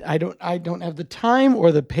 I don't have the time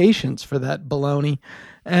or the patience for that baloney.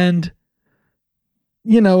 And,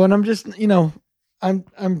 and I'm just,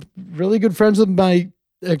 I'm really good friends with my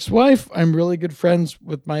ex-wife. I'm really good friends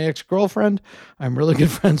with my ex-girlfriend. I'm really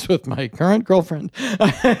good friends with my current girlfriend.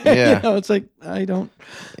 It's like, I'm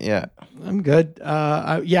good.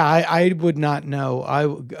 I would not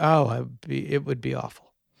know. It would be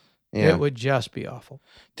awful. It would just be awful.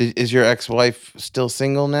 Is your ex-wife still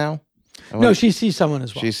single now? No, she sees someone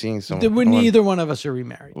as well. She's seeing someone. Neither one of us are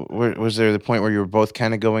remarried. Was there the point where you were both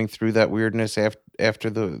kind of going through that weirdness after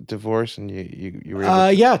the divorce, and you were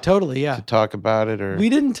able totally, to talk about it? Or we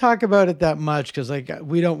didn't talk about it that much because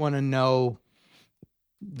we don't want to know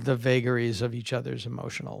the vagaries of each other's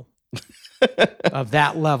emotional of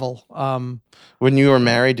that level. When you were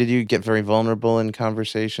married, did you get very vulnerable in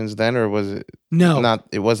conversations then, or was it not?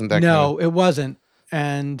 It wasn't that. No, it wasn't,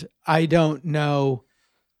 and I don't know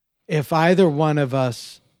if either one of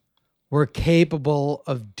us were capable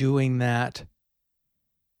of doing that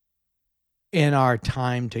in our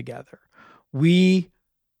time together. We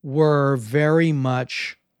were very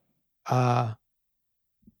much like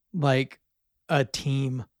a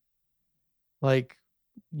team. Like,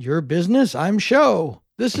 your business, I'm show.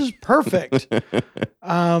 This is perfect.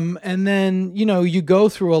 And then, you go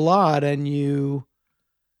through a lot, and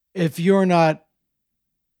if you're not,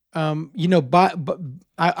 but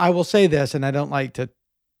I will say this, and I don't like to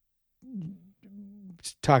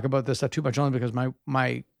talk about this stuff too much, only because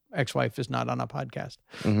my ex-wife is not on a podcast,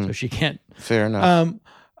 so she can't. Fair enough.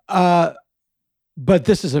 But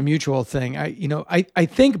this is a mutual thing. I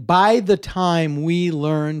think by the time we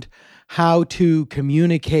learned how to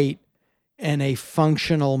communicate in a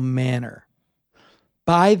functional manner,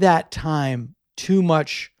 by that time, too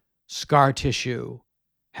much scar tissue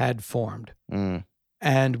had formed.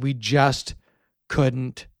 And we just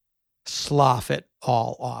couldn't slough it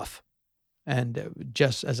all off. And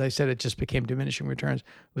just, as I said, it just became diminishing returns.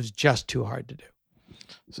 It was just too hard to do.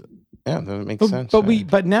 So, that makes sense.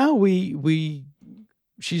 But now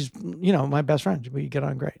she's, my best friend. We get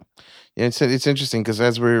on great. Yeah, it's interesting because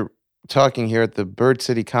as we're talking here at the Bird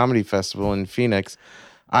City Comedy Festival in Phoenix,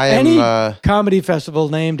 Any comedy festival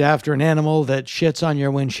named after an animal that shits on your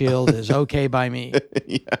windshield is okay by me.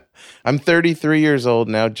 Yeah. I'm 33 years old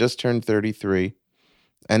now, just turned 33.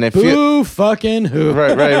 And if who fucking who?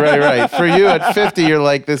 Right. For you at 50, you're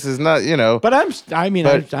like, this is not, But I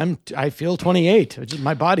feel 28. Which is,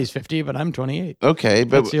 my body's 50, but I'm 28. Okay,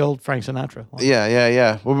 but that's the old Frank Sinatra line.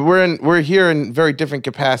 Yeah. Well, we're here in very different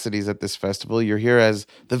capacities at this festival. You're here as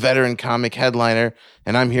the veteran comic headliner,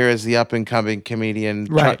 and I'm here as the up and coming comedian,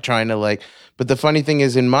 trying to But the funny thing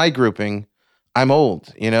is, in my grouping, I'm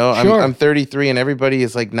old, Sure. I'm 33 and everybody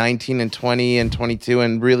is like 19 and 20 and 22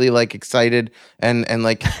 and really excited and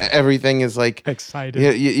everything is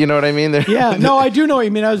excited. You know what I mean? Yeah, no, I do know what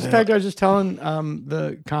you mean. I was just telling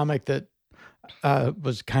the comic that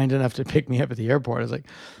was kind enough to pick me up at the airport. I was like,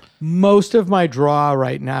 most of my draw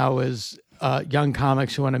right now is young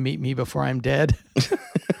comics who want to meet me before I'm dead.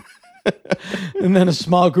 And then a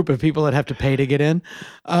small group of people that have to pay to get in.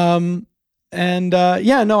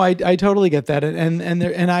 I totally get that.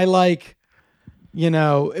 And I like,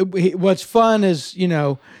 what's fun is,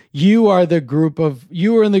 you were in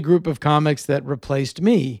the group of comics that replaced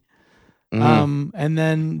me. And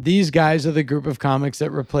then these guys are the group of comics that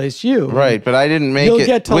replaced you. Right. But I didn't make it. You'll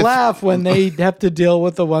get to laugh when they have to deal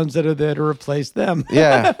with the ones that are there to replace them.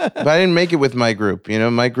 Yeah. But I didn't make it with my group.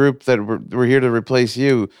 My group that we're here to replace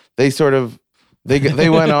you, they sort of They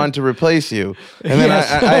went on to replace you, and then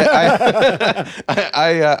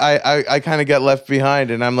I kind of got left behind,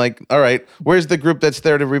 and I'm like, all right, where's the group that's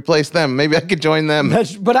there to replace them? Maybe I could join them.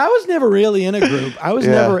 But I was never really in a group. I was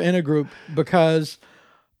never in a group because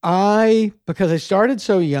I started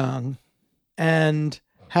so young and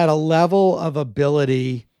had a level of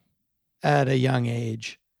ability at a young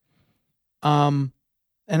age. And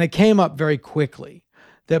it came up very quickly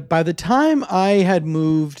that by the time I had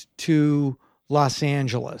moved to Los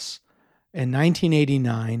Angeles in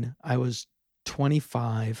 1989, I was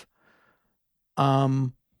 25.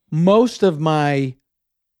 Most of my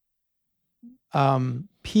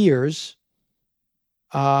peers,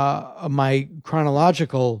 my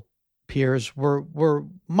chronological peers, were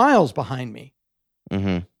miles behind me,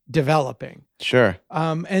 developing. Sure.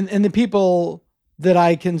 And the people that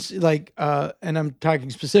I can and I'm talking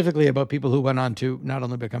specifically about people who went on to not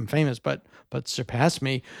only become famous but surpass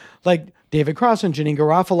me, like David Cross and Janine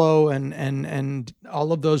Garofalo and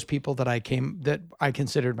all of those people that I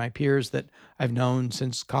considered my peers that I've known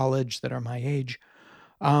since college that are my age.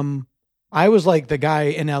 I was like the guy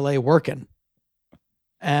in LA working,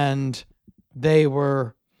 and they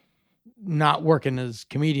were not working as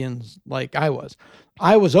comedians like I was.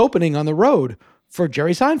 I was opening on the road for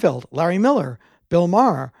Jerry Seinfeld, Larry Miller, Bill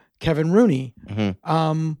Maher, Kevin Rooney,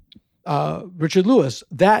 Richard Lewis,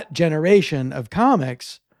 that generation of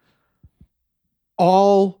comics,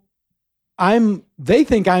 they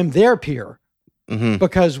think I'm their peer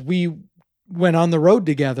because we went on the road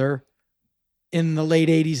together in the late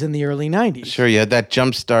 80s and the early 90s. Sure, you had that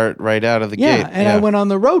jump start right out of the gate. And I went on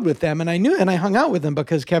the road with them, and I hung out with them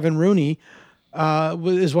because Kevin Rooney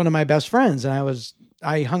is one of my best friends, and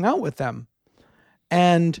I hung out with them.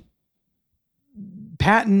 And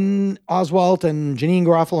Patton Oswalt and Janine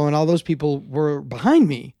Garofalo and all those people were behind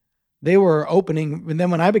me. They were opening. And then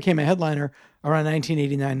when I became a headliner around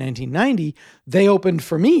 1989, 1990, they opened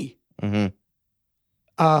for me.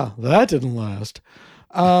 That didn't last.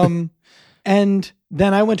 And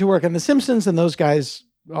then I went to work on The Simpsons, and those guys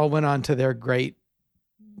all went on to their great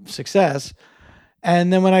success.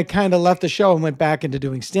 And then when I kind of left the show and went back into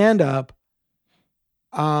doing stand-up,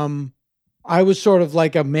 I was sort of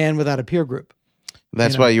like a man without a peer group.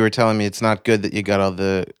 That's why you were telling me it's not good that you got all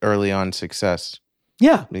the early on success.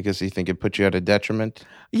 Yeah. Because you think it put you at a detriment?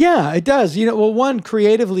 Yeah, it does. One,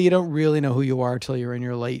 creatively, you don't really know who you are till you're in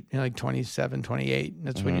your late, like 27, 28.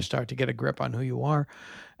 That's when you start to get a grip on who you are.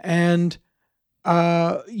 And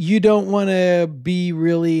you don't want to be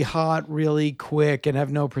really hot, really quick, and have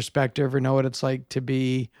no perspective or know what it's like to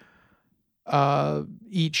be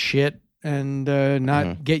eat shit and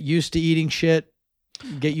not get used to eating shit,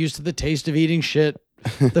 get used to the taste of eating shit,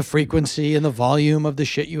 the frequency and the volume of the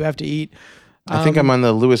shit you have to eat. I think I'm on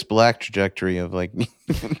the Lewis Black trajectory of like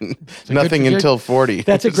nothing until 40.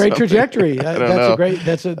 That's a great trajectory.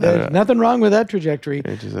 There's nothing wrong with that trajectory.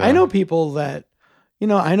 I know people that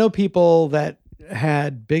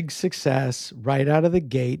had big success right out of the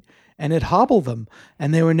gate, and it hobbled them,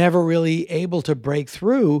 and they were never really able to break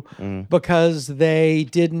through because they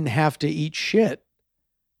didn't have to eat shit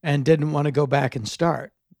and didn't want to go back and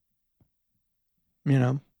start.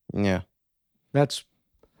 Yeah. That's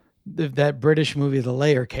that British movie, The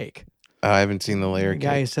Layer Cake. I haven't seen The Layer Cake. The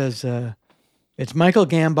guy says, it's Michael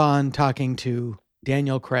Gambon talking to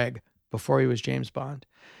Daniel Craig before he was James Bond.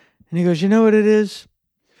 And he goes, you know what it is?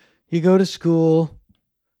 You go to school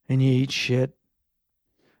and you eat shit.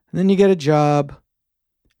 And then you get a job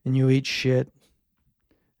and you eat shit.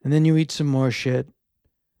 And then you eat some more shit.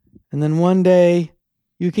 And then one day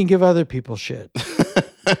you can give other people shit.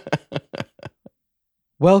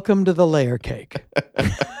 Welcome to The Layer Cake.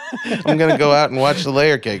 I'm going to go out and watch The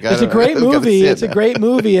Layer Cake. It's a great movie. It's a great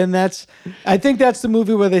movie. And I think that's the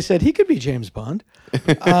movie where they said he could be James Bond.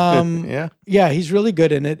 Yeah, he's really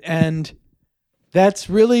good in it. And that's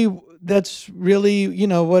really, what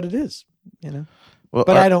it is, Well,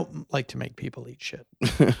 but I don't like to make people eat shit.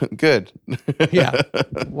 Good. Yeah.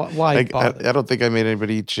 Why bother? I don't think I made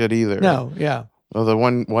anybody eat shit either. No, yeah. Well, the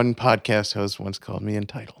one podcast host once called me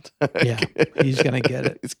entitled. Yeah, he's going to get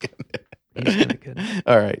it. He's going to get it.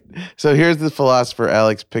 All right. So here's the philosopher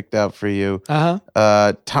Alex picked out for you.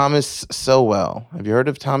 Thomas Sowell. Have you heard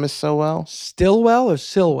of Thomas Sowell? Stillwell or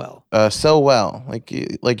Silwell? Sowell.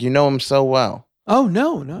 Like you know him so well. Oh,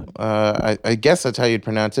 no. I guess that's how you'd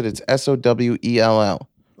pronounce it. It's Sowell.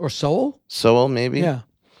 Or Soul? Sowell, maybe? Yeah.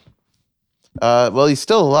 Well, he's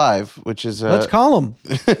still alive, which is... Let's call him.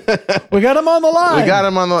 We got him on the line. We got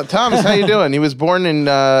him on the line. Thomas, how you doing? He was born in...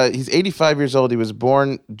 he's 85 years old. He was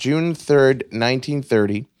born June 3rd,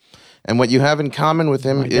 1930. And what you have in common with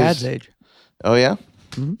him My dad's age. Oh, yeah?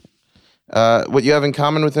 Mm-hmm. what you have in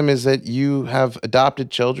common with him is that you have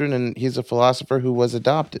adopted children, and he's a philosopher who was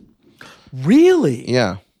adopted. Really?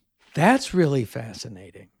 Yeah. That's really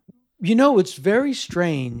fascinating. You know, it's very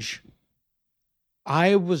strange.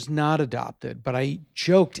 I was not adopted, but I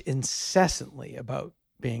joked incessantly about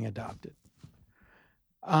being adopted.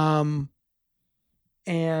 And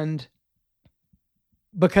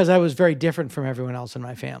because I was very different from everyone else in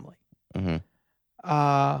my family. Mm-hmm.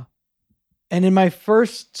 And in my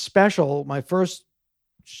first special, my first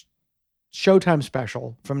Showtime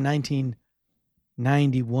special from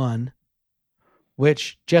 1991,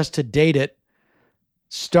 which, just to date it,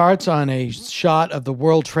 starts on a shot of the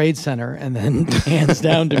World Trade Center and then hands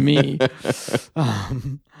down to me.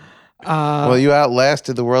 Well, you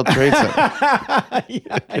outlasted the World Trade Center.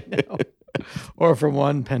 Yeah, I know. Or from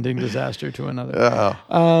one pending disaster to another.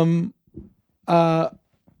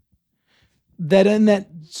 That in that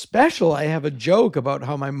special, I have a joke about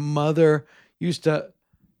how my mother used to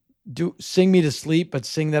sing me to sleep, but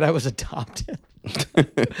sing that I was adopted.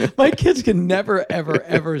 My kids can never, ever,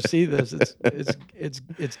 ever see this.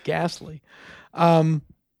 It's ghastly. I'm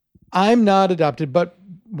not adopted, but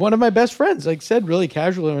one of my best friends said really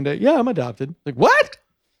casually one day, "Yeah, I'm adopted." Like, what?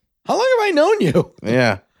 How long have I known you?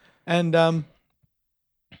 Yeah. And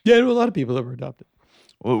yeah, I knew a lot of people that were adopted.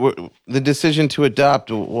 The decision to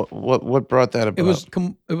adopt, what brought that about?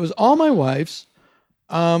 It was all my wife's.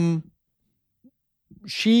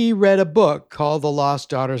 She read a book called The Lost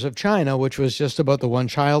Daughters of China, which was just about the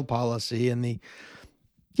one-child policy and the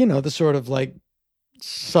sort of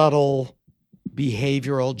subtle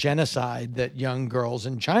behavioral genocide that young girls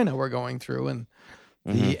in China were going through in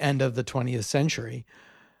the end of the 20th century.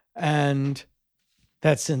 And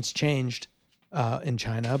that's since changed in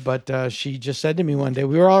China. But she just said to me one day,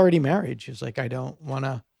 we were already married. She was like, I don't want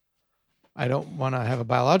to have a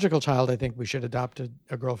biological child. I think we should adopt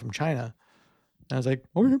a girl from China. And I was like,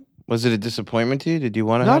 okay. Was it a disappointment to you? Did you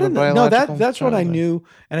want to have a biological child? No, that's what I knew.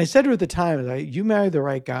 And I said to her at the time, you married the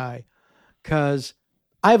right guy. Because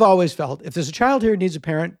I've always felt if there's a child here who needs a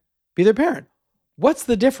parent, be their parent. What's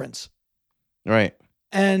the difference? Right.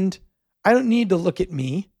 And I don't need to look at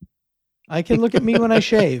me. I can look at me when I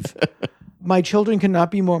shave. My children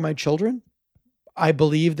cannot be more my children. I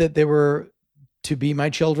believe that they were to be my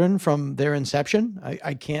children from their inception.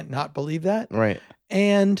 I can't not believe that. Right.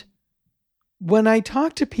 And when I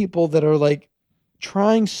talk to people that are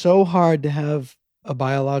trying so hard to have a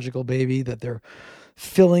biological baby that they're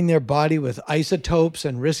filling their body with isotopes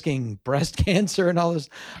and risking breast cancer and all this,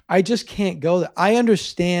 I just can't go there. I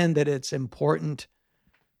understand that it's important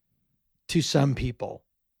to some people.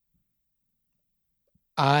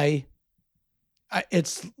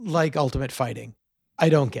 It's like ultimate fighting. I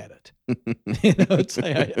don't get it. It's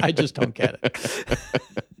I just don't get it.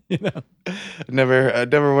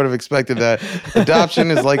 Never would have expected that.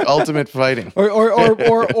 Adoption is like ultimate fighting.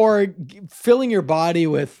 Or filling your body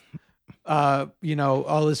with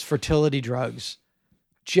all this fertility drugs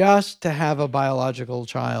just to have a biological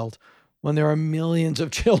child when there are millions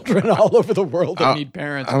of children all over the world that need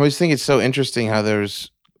parents. I always think it's so interesting how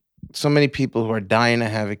there's so many people who are dying to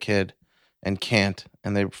have a kid and can't,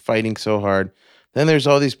 and they're fighting so hard. Then there's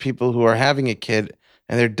all these people who are having a kid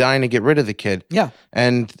and they're dying to get rid of the kid. Yeah.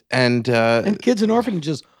 And kids in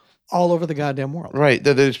orphanages all over the goddamn world. Right.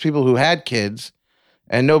 There's people who had kids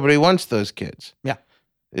and nobody wants those kids. Yeah.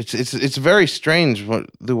 It's very strange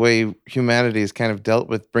the way humanity has kind of dealt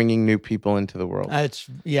with bringing new people into the world. And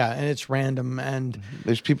it's random, and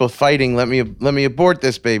there's people fighting, let me abort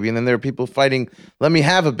this baby, and then there are people fighting, let me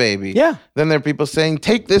have a baby. Yeah. Then there are people saying,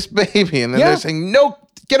 take this baby, and then they're saying, no,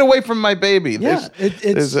 get away from my baby. Yeah,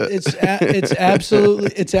 it's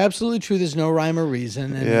absolutely true. There's no rhyme or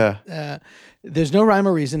reason. And, there's no rhyme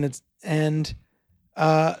or reason.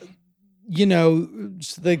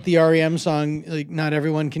 Like the REM song, not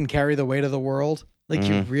everyone can carry the weight of the world.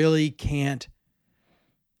 You really can't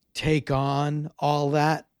take on all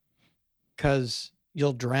that because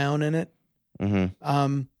you'll drown in it.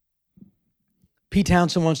 Mm-hmm. Pete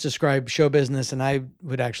Townsend once described show business, and I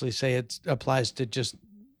would actually say it applies to just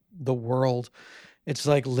the world. It's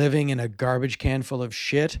like living in a garbage can full of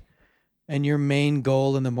shit, and your main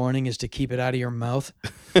goal in the morning is to keep it out of your mouth.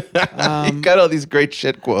 You got all these great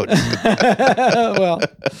shit quotes. Well,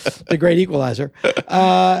 the great equalizer.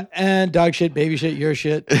 And dog shit, baby shit, your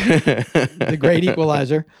shit. The great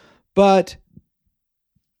equalizer. But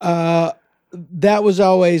that was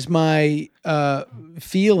always my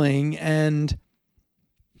feeling. And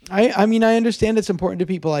I mean, I understand it's important to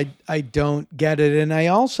people. I don't get it. And I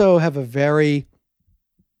also have a very,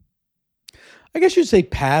 I guess you'd say,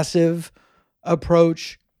 passive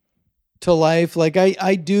approach to life. Like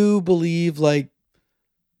I do believe like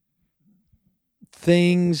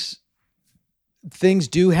things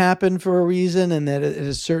do happen for a reason, and that at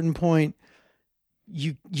a certain point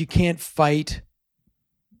you can't fight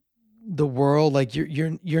the world. Like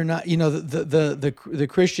you're not, the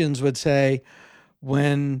Christians would say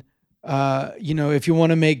when if you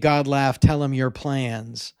want to make God laugh, tell him your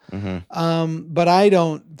plans. But I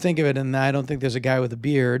don't think of it in that. I don't think there's a guy with a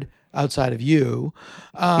beard outside of you.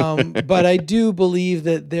 But I do believe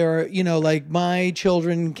that there are, like my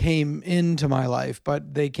children came into my life,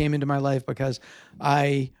 but they came into my life because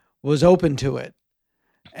I was open to it.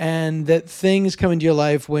 And that things come into your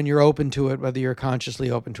life when you're open to it, whether you're consciously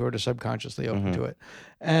open to it or subconsciously open to it.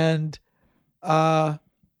 And,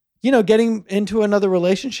 getting into another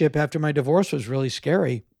relationship after my divorce was really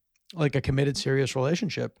scary, like a committed, serious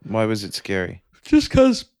relationship. Why was it scary? Just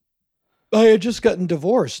because I had just gotten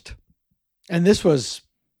divorced. And this was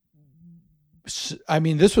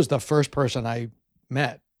the first person I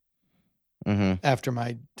met after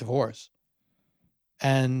my divorce.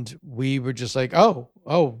 And we were just like, oh,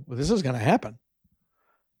 this is going to happen.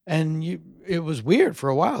 And it was weird for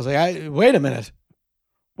a while. I was like, wait a minute.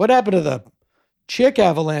 What happened to the chick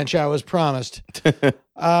avalanche I was promised?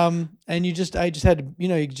 And I just had to,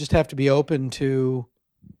 you just have to be open to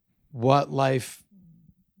what life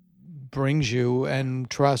brings you and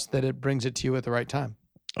trust that it brings it to you at the right time.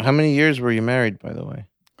 How many years were you married, by the way?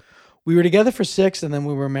 We were together for 6, and then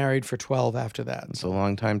we were married for 12 after that. It's a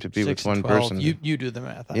long time to be with 6 one and 12. person. You do the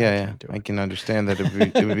math. I can understand that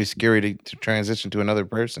it would be scary to transition to another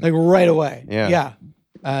person. Like right away. Yeah.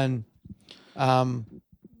 And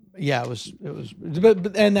it was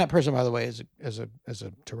but and that person, by the way, is a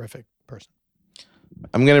terrific person.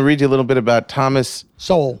 I'm going to read you a little bit about Thomas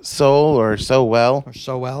Sowell or Sowell. or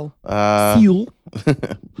Sowell. Fuel.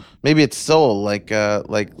 Maybe it's soul, like spiritual.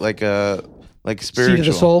 Seed of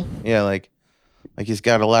the soul. Yeah, like he's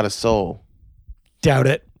got a lot of soul. Doubt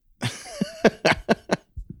it.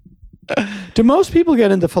 Do most people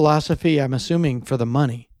get into philosophy? I'm assuming for the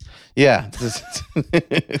money. Yeah.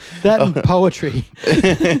 That and poetry.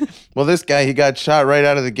 Well, this guy, he got shot right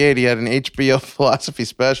out of the gate. He had an HBO philosophy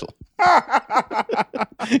special.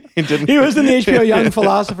 He was in the HBO Young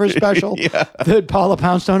Philosopher special that Paula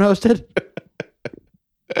Poundstone hosted.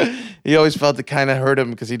 He always felt it kind of hurt him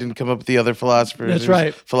because he didn't come up with the other philosophers. That's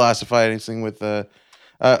right. Philosophizing with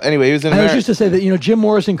anyway, he was in I was used to say that, Jim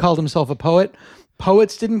Morrison called himself a poet.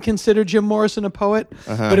 Poets didn't consider Jim Morrison a poet,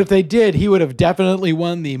 but if they did, he would have definitely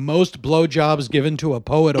won the most blowjobs given to a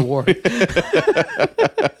poet award.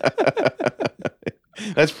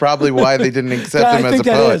 That's probably why they didn't accept him as a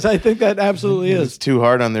poet. I think that absolutely is. It's too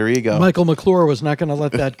hard on their ego. Michael McClure was not going to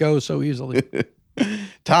let that go so easily.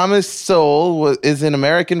 Thomas Sowell is an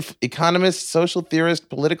American economist, social theorist,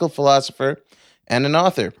 political philosopher, and an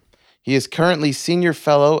author. He is currently senior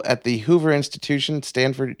fellow at the Hoover Institution,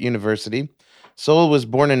 Stanford University. Sowell was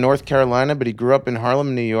born in North Carolina, but he grew up in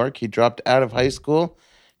Harlem, New York. He dropped out of high school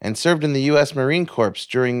and served in the U.S. Marine Corps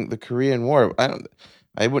during the Korean War. I don't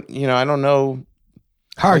know.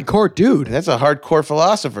 Hardcore dude. That's a hardcore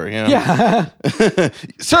philosopher, Yeah.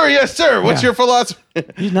 Sir, yes, sir. What's your philosophy?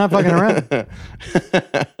 He's not fucking around.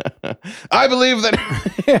 I believe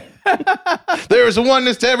that there is a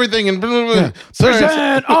oneness to everything. And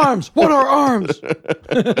Present arms. What are arms?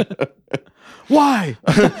 Why?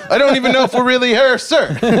 I don't even know if we're really here,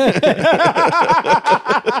 sir.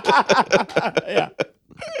 Yeah.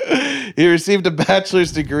 He received a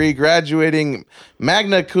bachelor's degree, graduating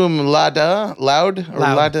magna cum laude.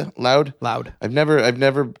 Loud. I've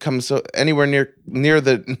never come so anywhere near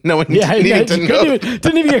the knowing. Yeah, needing to know.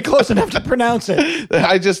 Didn't even get close enough to pronounce it.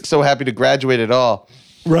 I'm just so happy to graduate at all.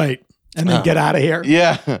 Right. And then get out of here.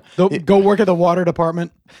 Yeah. Go work at the water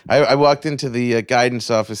department. I walked into the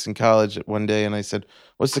guidance office in college one day and I said,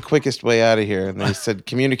 "What's the quickest way out of here?" And they said,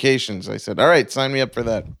 "Communications." I said, "All right, sign me up for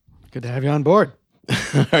that." Good to have you on board.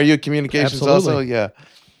 Are you communications Absolutely. also?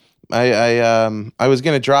 Yeah. I was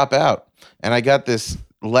going to drop out and I got this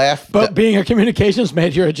laugh. But being a communications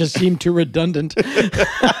major, it just seemed too redundant.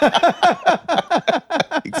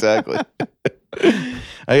 Exactly.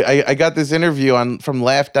 I got this interview from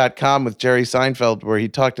laugh.com with Jerry Seinfeld where he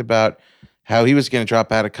talked about how he was going to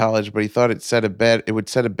drop out of college, but he thought it would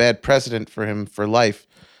set a bad precedent for him for life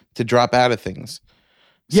to drop out of things.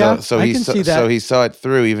 Yeah, so I can see that. So he saw it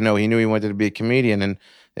through, even though he knew he wanted to be a comedian. And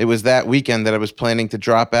it was that weekend that I was planning to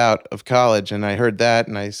drop out of college, and I heard that,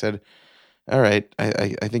 and I said, "All right,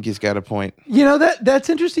 I think he's got a point." That's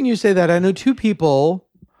interesting. You say that. I know two people.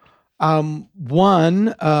 One,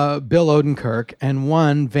 Bill Odenkirk, and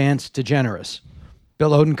one, Vance DeGeneres.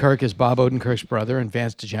 Bill Odenkirk is Bob Odenkirk's brother, and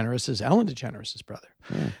Vance DeGeneres is Ellen DeGeneres' brother.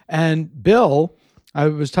 And Bill, I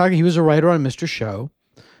was talking, he was a writer on Mr. Show,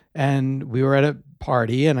 and we were at a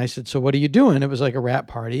party, and I said, so what are you doing? It was like a rap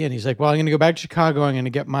party. And he's like, well, I'm going to go back to Chicago. I'm going to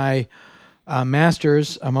get my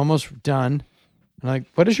master's. I'm almost done. I'm like,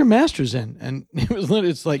 what is your master's in? And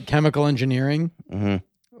it's like chemical engineering.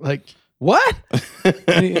 Like, what?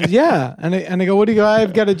 And he goes, yeah. And I go, what do you go?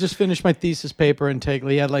 I've got to just finish my thesis paper and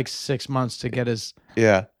he had like 6 months to get his.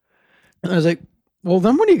 Yeah. And I was like, well,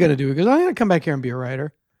 then what are you going to do? He goes, I'm going to come back here and be a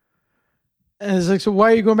writer. And I was like, so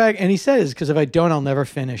why are you going back? And he says, because if I don't, I'll never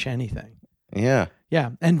finish anything. Yeah.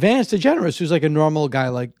 Yeah. And Vance DeGeneres, who's like a normal guy,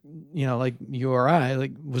 like, you know, like you or I,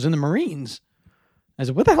 like was in the Marines. I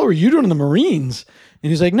said, what the hell were you doing in the Marines?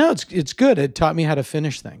 And he's like, no, it's good. It taught me how to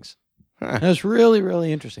finish things. It was really,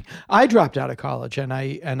 really interesting. I dropped out of college and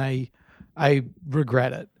I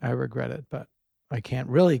regret it. I regret it, but I can't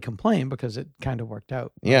really complain because it kind of worked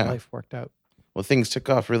out. Yeah. Life worked out. Well, things took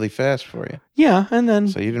off really fast for you. Yeah. And then.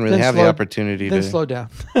 So you didn't really have the opportunity to. Then to slow down.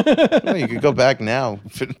 Well, you could go back now,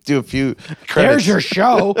 do a few credits. There's your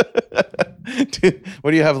show.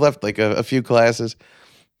 What do you have left? Like a few classes?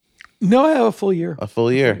 No, I have a full year. A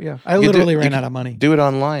full year? Yeah. I literally ran out of money. Do it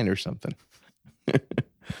online or something.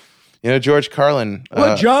 You know, George Carlin.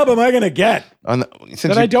 What job am I going to get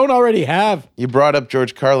that I don't already have? You brought up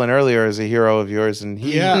George Carlin earlier as a hero of yours, and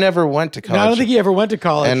he never went to college. No, I don't think he ever went to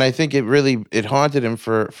college. And I think it haunted him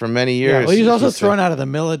for many years. Yeah, well, he was also thrown out of the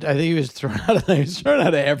military. I think he was thrown out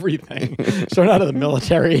of everything. Thrown out of the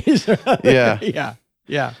military. Yeah.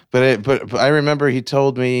 Yeah. But I remember he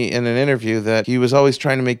told me in an interview that he was always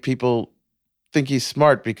trying to make people think he's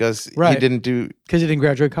smart because he didn't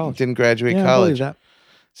graduate college. Didn't graduate college. I believe that.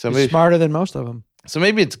 So he's smarter than most of them. So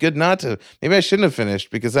maybe it's good not to. Maybe I shouldn't have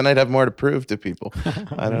finished because then I'd have more to prove to people.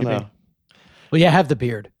 I don't know. Well, yeah, have the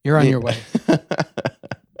beard. You're on your way.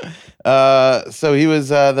 So he was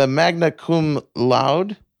the magna cum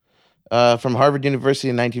laude from Harvard University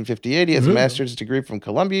in 1958. He has a master's degree from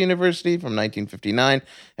Columbia University from 1959.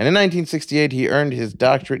 And in 1968, he earned his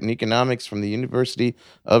doctorate in economics from the University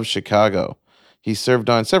of Chicago. He served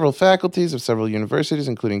on several faculties of several universities,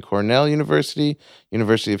 including Cornell University,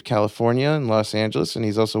 University of California in Los Angeles, and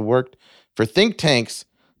he's also worked for think tanks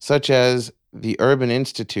such as the Urban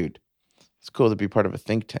Institute. It's cool to be part of a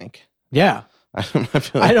think tank. Yeah.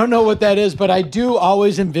 I don't know what that is, but I do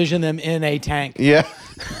always envision them in a tank. Yeah,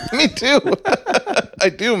 me too. I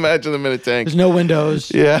do imagine them in a tank. There's no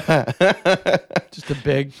windows. Yeah. Just a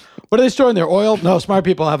big... What are they storing there? Oil? No, smart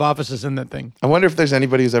people have offices in that thing. I wonder if there's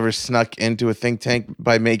anybody who's ever snuck into a think tank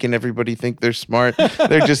by making everybody think they're smart.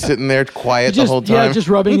 They're just sitting there quiet the whole time. Yeah, just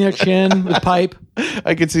rubbing their chin with pipe.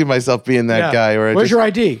 I could see myself being that guy. Where's your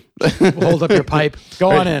ID? Hold up your pipe.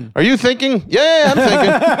 Go on in. Are you thinking? Yeah,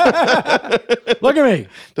 I'm thinking. Look at me.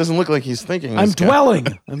 Doesn't look like he's thinking. I'm dwelling.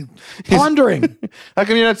 I'm pondering. How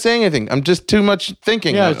come you're not saying anything? I'm just too much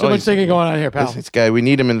thinking. Yeah, too much thinking going on here, pal. This guy, we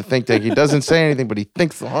need him in the think tank. He doesn't say anything, but he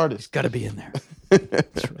thinks the hardest. He's got to be in there.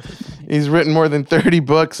 He's written more than 30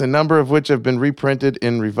 books, a number of which have been reprinted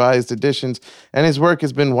in revised editions, and his work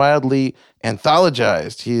has been wildly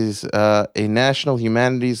anthologized. He's a National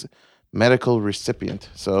Humanities Medical recipient,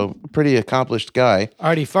 so pretty accomplished guy.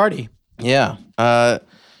 Arty farty. Yeah.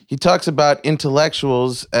 He talks about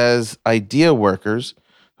intellectuals as idea workers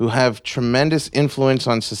who have tremendous influence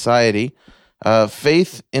on society.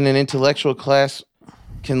 Faith in an intellectual class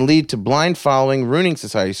can lead to blind following, ruining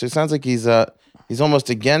society. So it sounds like he's almost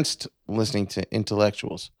against listening to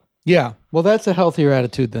intellectuals. Yeah. Well, that's a healthier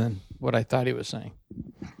attitude than what I thought he was saying.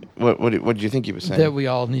 What did you think he was saying? That we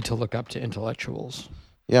all need to look up to intellectuals.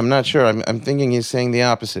 Yeah, I'm not sure. I'm thinking he's saying the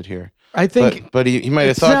opposite here. I think, but he might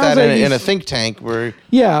have thought that in a think tank where.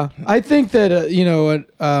 Yeah, I think that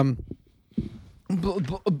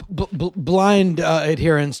blind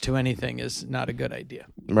adherence to anything is not a good idea.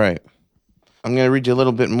 Right. I'm going to read you a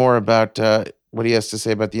little bit more about what he has to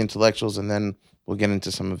say about the intellectuals, and then we'll get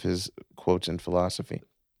into some of his quotes in philosophy.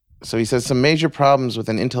 So he says some major problems with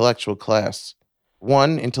an intellectual class.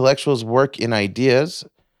 1, intellectuals work in ideas,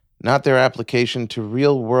 not their application to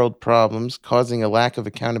real-world problems, causing a lack of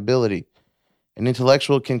accountability. An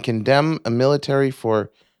intellectual can condemn a military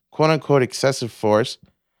for quote-unquote excessive force,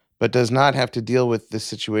 but does not have to deal with this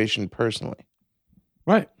situation personally.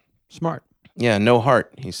 Right. Smart. Yeah, no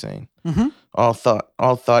heart, he's saying. Mm-hmm. All thought,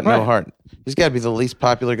 right. No heart. He's got to be the least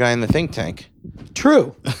popular guy in the think tank.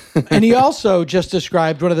 True. And he also just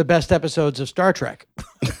described one of the best episodes of Star Trek.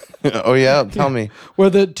 Oh, yeah? Tell me.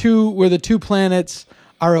 Where the two planets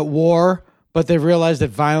are at war, but they've realized that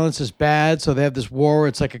violence is bad. So they have this war where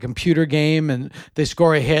it's like a computer game, and they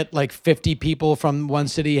score a hit, like 50 people from one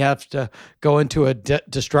city have to go into a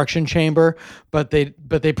destruction chamber, but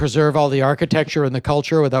they preserve all the architecture and the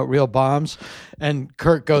culture without real bombs. And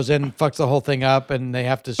Kirk goes in and fucks the whole thing up, and they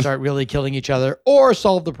have to start really killing each other or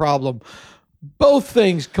solve the problem. Both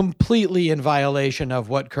things completely in violation of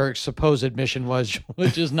what Kirk's supposed mission was,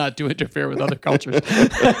 which is not to interfere with other cultures.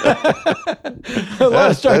 A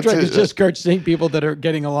lot of Star Trek is just Kirk seeing people that are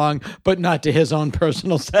getting along, but not to his own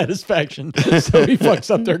personal satisfaction. So he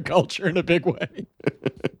fucks up their culture in a big way.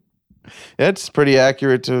 That's pretty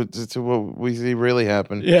accurate to what we see really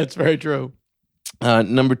happen. Yeah, it's very true.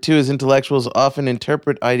 Number 2 is intellectuals often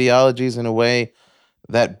interpret ideologies in a way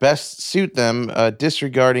that best suit them,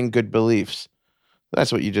 disregarding good beliefs.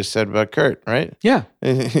 That's what you just said about Kurt, right? Yeah.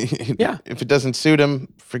 Yeah. If it doesn't suit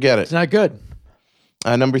him, forget it. It's not good.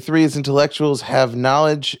 Number 3 is intellectuals have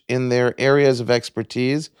knowledge in their areas of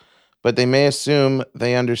expertise, but they may assume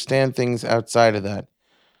they understand things outside of that.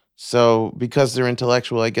 So because they're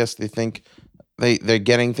intellectual, I guess they think they're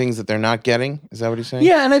getting things that they're not getting. Is that what he's saying?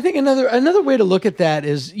 Yeah, and I think another way to look at that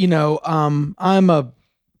is, I'm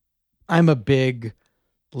a big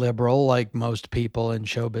liberal, like most people in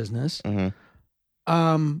show business. Mm-hmm.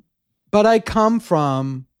 But I come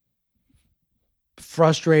from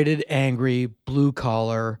frustrated, angry,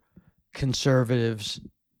 blue-collar conservatives.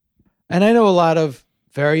 And I know a lot of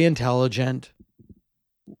very intelligent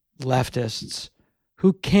leftists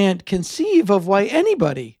who can't conceive of why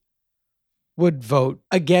anybody would vote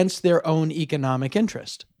against their own economic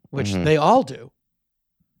interest, which they all do.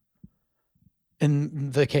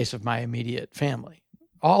 In the case of my immediate family.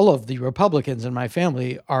 All of the Republicans in my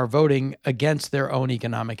family are voting against their own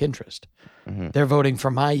economic interest. Mm-hmm. They're voting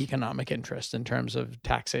for my economic interest in terms of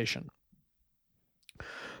taxation.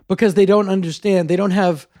 Because they don't understand, they don't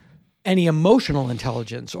have any emotional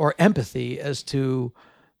intelligence or empathy as to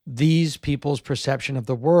these people's perception of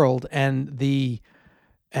the world and the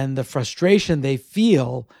frustration they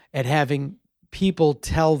feel at having people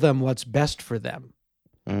tell them what's best for them.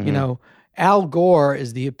 Mm-hmm. Al Gore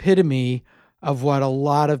is the epitome of what a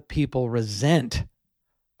lot of people resent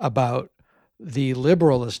about the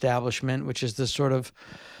liberal establishment, which is this sort of,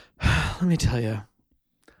 let me tell you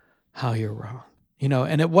how you're wrong.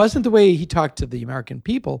 And it wasn't the way he talked to the American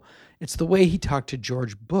people. It's the way he talked to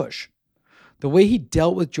George Bush. The way he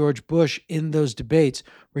dealt with George Bush in those debates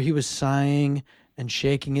where he was sighing and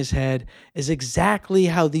shaking his head is exactly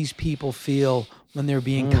how these people feel when they're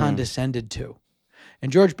being condescended to.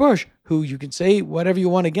 And George Bush, who you can say whatever you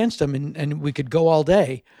want against him, and we could go all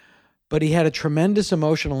day, but he had a tremendous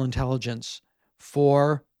emotional intelligence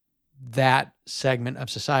for that segment of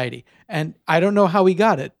society. And I don't know how he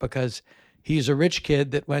got it, because he's a rich kid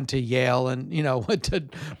that went to Yale and, went to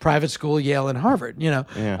private school, Yale and Harvard,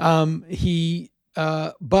 Yeah.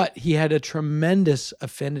 But he had a tremendous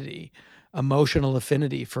emotional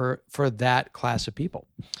affinity for that class of people.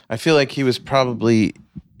 I feel like he probably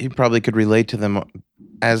could relate to them.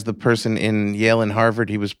 As the person in Yale and Harvard,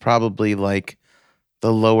 he was probably like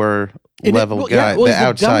the lower level guy, the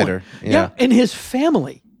outsider. Yeah. In his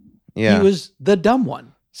family, he was the dumb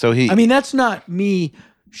one. So that's not me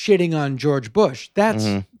shitting on George Bush. That's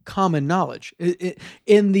common knowledge.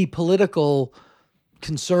 In the political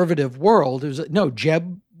conservative world, it was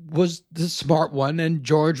Jeb was the smart one and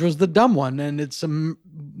George was the dumb one. And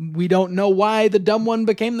we don't know why the dumb one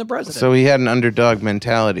became the president. So he had an underdog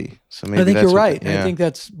mentality. So maybe I think you're right. I think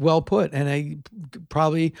that's well put. And I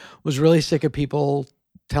probably was really sick of people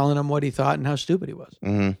telling him what he thought and how stupid he was.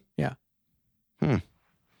 Mm-hmm. Yeah.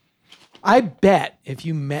 I bet if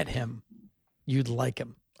you met him, you'd like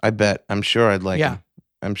him. I bet. I'm sure I'd like him.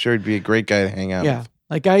 I'm sure he'd be a great guy to hang out with.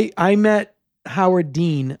 Like I met Howard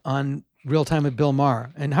Dean on Real Time with Bill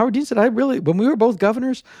Maher. And Howard Dean said, when we were both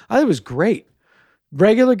governors, I thought it was great.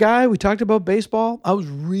 Regular guy. We talked about baseball. I was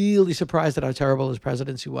really surprised at how terrible his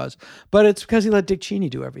presidency was, but it's because he let Dick Cheney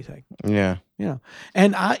do everything. Yeah.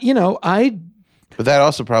 And but that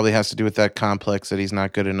also probably has to do with that complex that he's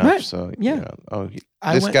not good enough. Right. So,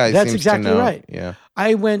 this guy that's seems exactly to know. Right. Yeah.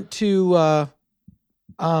 I went to,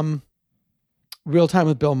 Real Time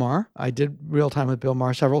with Bill Maher. I did Real Time with Bill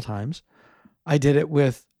Maher several times. I did it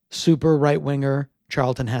with super right-winger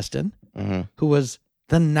Charlton Heston, who was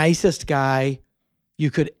the nicest guy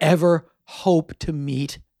you could ever hope to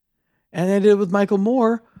meet. And I did it with Michael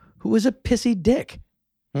Moore, who was a pissy dick.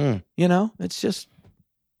 It's just,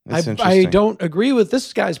 I don't agree with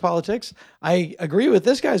this guy's politics. I agree with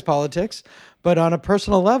this guy's politics, but on a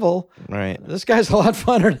personal level, right, this guy's a lot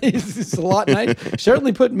funner. He's a lot nice.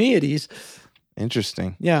 Certainly put me at ease.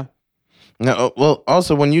 Interesting. Yeah. No, well,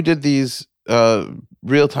 also when you did these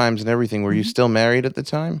real times and everything, were you still married at the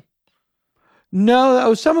time?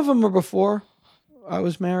 No, some of them were before I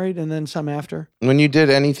was married, and then some after. When you did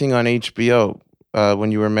anything on HBO,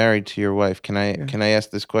 when you were married to your wife, can I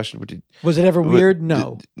ask this question? Was it ever weird?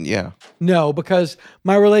 No. Yeah. No, because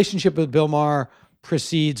my relationship with Bill Maher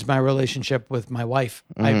precedes my relationship with my wife.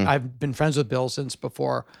 I've been friends with Bill since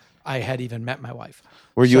before I had even met my wife.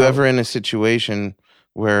 Were you ever in a situation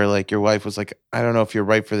where like your wife was like, I don't know if you're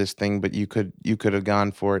right for this thing, but you could have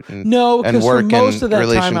gone for it? And no, because for work most and of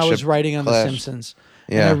that time I was relationship writing on The clash? Simpsons,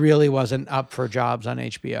 Yeah. and I really wasn't up for jobs on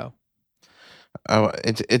HBO.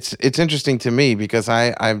 It's interesting to me because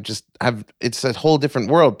it's a whole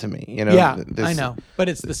different world to me. You know. Yeah, I know, but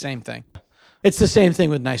it's the same thing. It's the same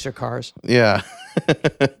thing with nicer cars. Yeah.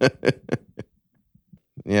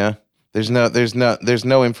 Yeah. There's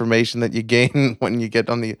no information that you gain when you get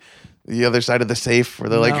on the other side of the safe where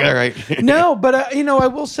they're like, all right. No, but I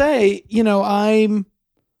will say,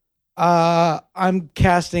 I'm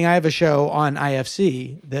casting. I have a show on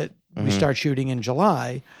IFC that we start shooting in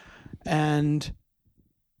July, and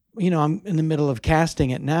I'm in the middle of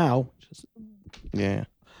casting it now. Yeah.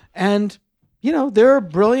 And there are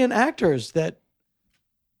brilliant actors that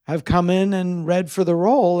have come in and read for the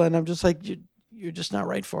role, and I'm just like, you're just not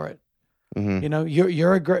right for it. Mm-hmm.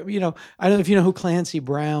 You're a great, I don't know if you know who Clancy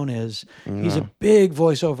Brown is. No. He's a big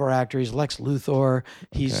voiceover actor. He's Lex Luthor.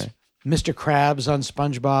 He's Mr. Krabs on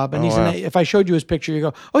SpongeBob. And if I showed you his picture, you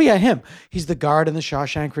go, oh yeah, him. He's the guard in the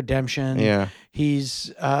Shawshank Redemption. Yeah.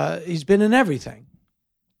 He's been in everything.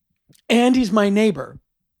 And he's my neighbor.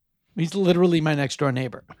 He's literally my next door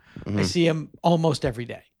neighbor. I see him almost every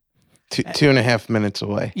day. 2.5 minutes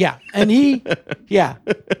away. Yeah. And he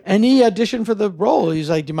auditioned for the role. He's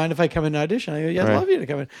like, do you mind if I come in and audition? I go, yeah, I'd love you to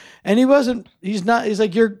come in. And he's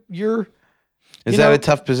like, you're. Is that a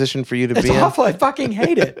tough position for you to be in? It's awful. I fucking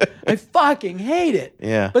hate it. I fucking hate it.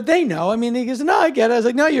 Yeah. But they know. I mean, he goes, no, I get it. I was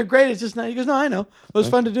like, no, you're great. It's just not. He goes, no, I know. It was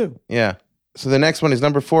fun to do. Yeah. So the next one is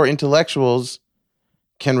number 4. Intellectuals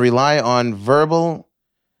can rely on verbal,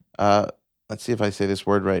 let's see if I say this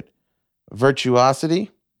word right,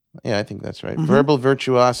 virtuosity. Yeah, I think that's right. Mm-hmm. Verbal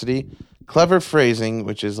virtuosity, clever phrasing,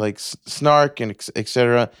 which is like snark and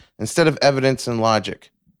etc., instead of evidence and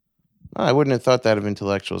logic. Oh, I wouldn't have thought that of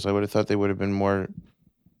intellectuals. I would have thought they would have been more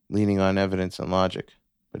leaning on evidence and logic.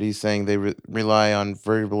 But he's saying they rely on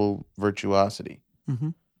verbal virtuosity. Mm-hmm.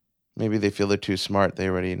 Maybe they feel they're too smart. They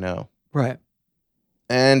already know. Right.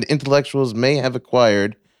 And intellectuals may have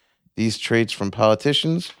acquired these traits from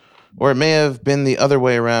politicians, or it may have been the other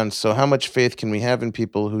way around. So how much faith can we have in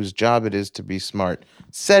people whose job it is to be smart?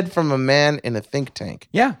 Said from a man in a think tank.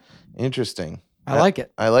 Yeah. Interesting. I like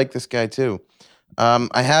it. I like this guy too.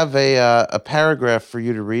 I have a paragraph for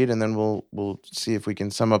you to read, and then we'll see if we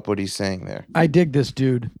can sum up what he's saying there. I dig this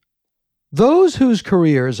dude. Those whose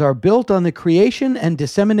careers are built on the creation and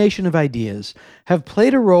dissemination of ideas have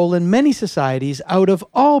played a role in many societies out of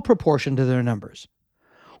all proportion to their numbers.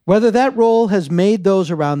 Whether that role has made those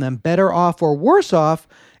around them better off or worse off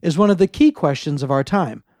is one of the key questions of our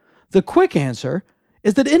time. The quick answer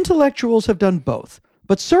is that intellectuals have done both,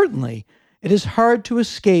 but certainly it is hard to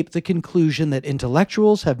escape the conclusion that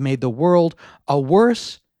intellectuals have made the world a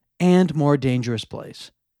worse and more dangerous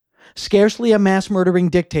place. Scarcely a mass-murdering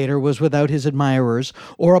dictator was without his admirers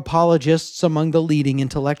or apologists among the leading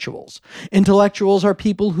intellectuals. Intellectuals are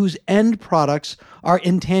people whose end products are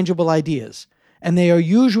intangible ideas, and they are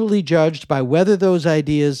usually judged by whether those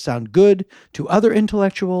ideas sound good to other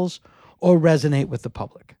intellectuals or resonate with the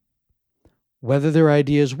public. Whether their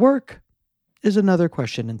ideas work is another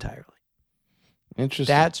question entirely.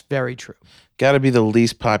 Interesting. That's very true. Got to be the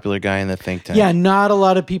least popular guy in the think tank. Yeah, not a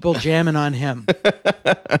lot of people jamming on him.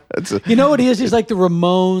 You know what he is? He's like the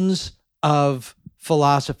Ramones of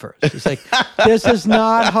philosophers. He's like, this is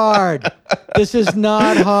not hard. This is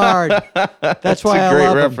not hard. That's why I love him. That's a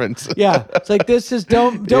great reference. Yeah, it's like this is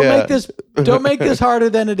don't make this harder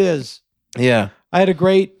than it is. Yeah. I had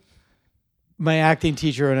my acting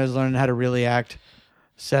teacher when I was learning how to really act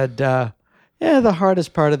said, the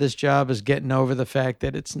hardest part of this job is getting over the fact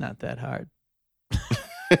that it's not that hard.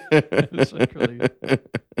 It's like really,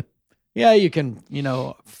 yeah, you can,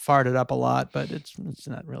 fart it up a lot, but it's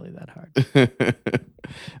not really that hard.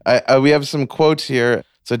 We have some quotes here.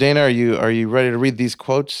 So Dana, are you ready to read these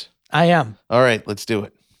quotes? I am. All right, let's do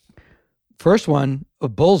it. First one, a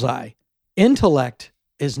bullseye. Intellect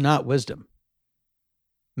is not wisdom.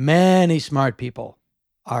 Many smart people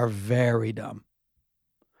are very dumb.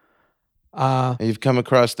 You've come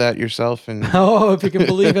across that yourself, and oh, if you can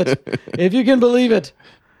believe it. If you can believe it.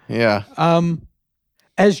 Yeah.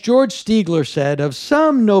 As George Stiegler said of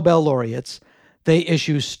some Nobel laureates, They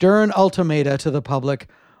issue stern ultimata to the public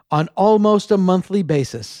on almost a monthly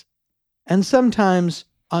basis, and sometimes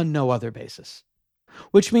on no other basis,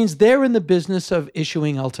 which means they're in the business of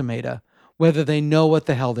issuing ultimata, whether they know what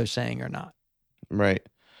the hell they're saying or not. Right.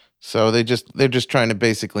 So they're just trying to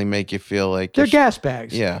basically make you feel like They're gas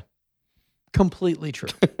bags. Yeah. Completely true.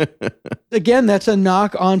 Again, that's a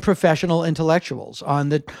knock on professional intellectuals,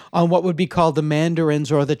 on what would be called the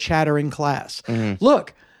mandarins or the chattering class. Mm-hmm.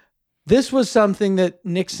 Look, this was something that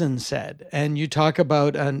Nixon said, and you talk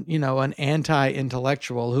about an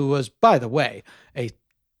anti-intellectual who was, by the way, a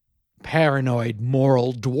paranoid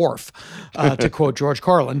moral dwarf, to quote George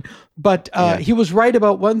Carlin. But he was right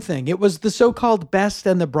about one thing. It was the so-called best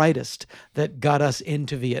and the brightest that got us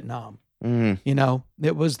into Vietnam. Mm-hmm. You know,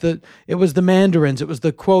 it was the mandarins. It was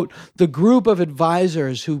the quote, the group of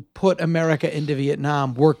advisors who put America into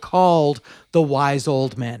Vietnam were called the wise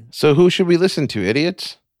old men. So who should we listen to?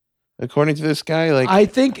 Idiots? According to this guy? I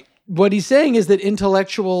think what he's saying is that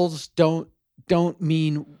intellectuals don't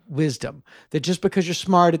mean wisdom. That just because you're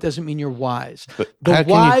smart, it doesn't mean you're wise. But the how can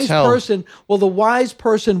you wise tell? the wise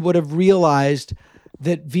person would have realized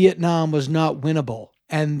that Vietnam was not winnable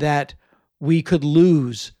and that we could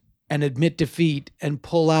lose and admit defeat and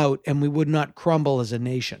pull out and we would not crumble as a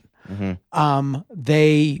nation. Mm-hmm.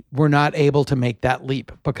 They were not able to make that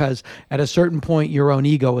leap because at a certain point, your own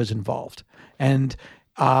ego is involved. And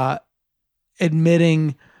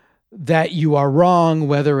admitting that you are wrong,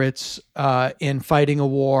 whether it's in fighting a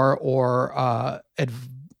war or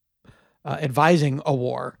advising a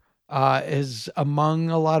war, is among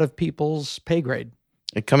a lot of people's pay grade.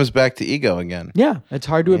 It comes back to ego again. Yeah, it's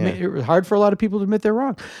hard to admit. It's hard for a lot of people to admit they're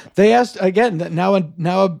wrong. They asked again. Now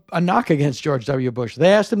a knock against George W. Bush.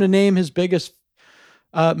 They asked him to name his biggest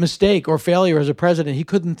mistake or failure as a president. He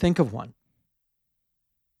couldn't think of one.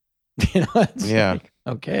 You know. It's like,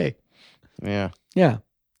 okay. Yeah. Yeah.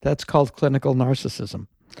 That's called clinical narcissism.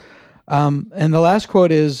 And the last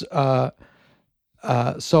quote is Sowell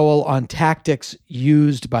on tactics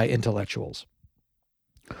used by intellectuals.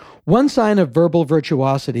 One sign of verbal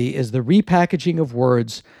virtuosity is the repackaging of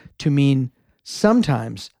words to mean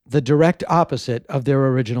sometimes the direct opposite of their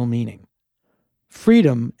original meaning.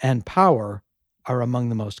 Freedom and power are among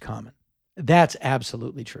the most common. That's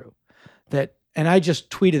absolutely true. And I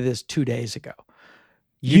just tweeted this 2 days ago.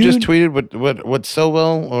 You just tweeted what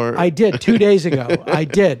Sowell or I did 2 days ago. I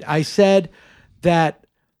did. I said that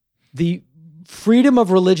the Freedom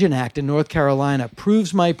of Religion Act in North Carolina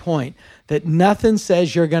proves my point that nothing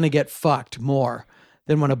says you're going to get fucked more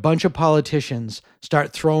than when a bunch of politicians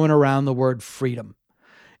start throwing around the word freedom.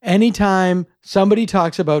 Anytime somebody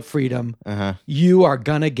talks about freedom, you are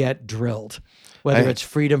going to get drilled. Whether it's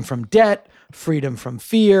freedom from debt, freedom from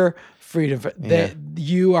fear,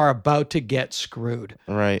 you are about to get screwed.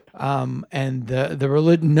 Right. And the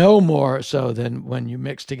religion, no more so than when you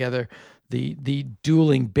mix together the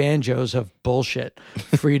dueling banjos of bullshit,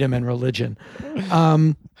 freedom and religion.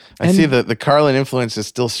 I see the Carlin influence is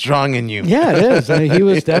still strong in you. Yeah, it is. I mean, he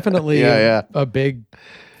was definitely a big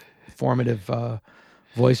formative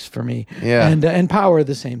voice for me. Yeah. And power,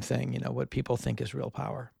 the same thing. You know, what people think is real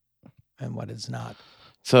power and what is not.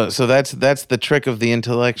 So that's the trick of the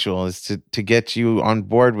intellectual is to get you on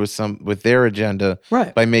board with their agenda,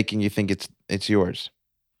 right, by making you think it's yours.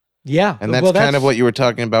 Yeah. And that's kind of what you were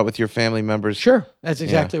talking about with your family members. Sure. That's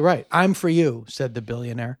exactly right. I'm for you, said the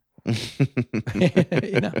billionaire.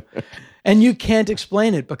 You know? And you can't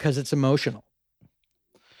explain it because it's emotional.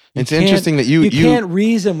 It's interesting that you can't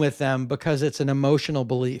reason with them because it's an emotional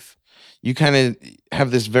belief. You kind of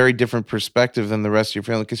have this very different perspective than the rest of your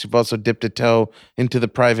family because you've also dipped a toe into the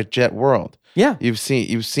private jet world. Yeah. You've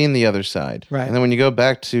seen the other side. Right. And then when you go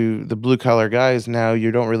back to the blue collar guys, now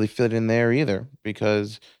you don't really fit in there either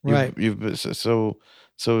because so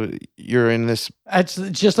you're in this. It's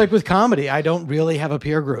just like with comedy. I don't really have a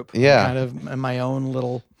peer group. Yeah. I'm kind of in my own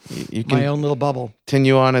little my own little bubble.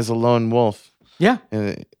 Continue on as a lone wolf. Yeah.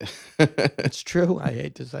 It's true. I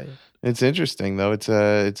hate to say it. It's interesting though. It's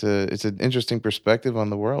an interesting perspective on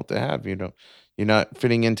the world to have. You know, you're not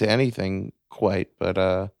fitting into anything quite, but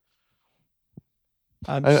I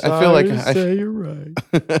feel like you're right.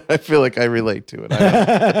 I feel like I relate to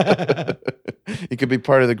it. You could be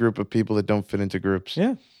part of the group of people that don't fit into groups.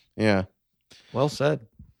 Yeah. Yeah. Well said.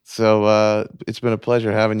 So it's been a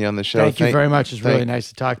pleasure having you on the show. Thank you very much. It's really nice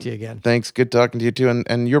to talk to you again. Thanks. Good talking to you too.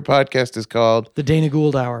 And your podcast is called The Dana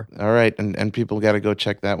Gould Hour. All right. And people got to go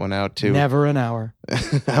check that one out too. Never an hour.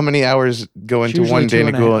 How many hours go into one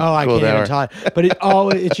Dana Gould hour? I can't even talk. But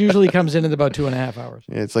it usually comes in about 2.5 hours.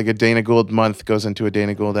 Yeah, it's like a Dana Gould month goes into a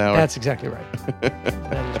Dana Gould hour. That's exactly right.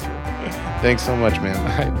 That is true. Thanks so much, man. All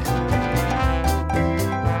right, man.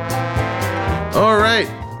 All right.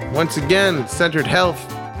 Once again, Centered Health,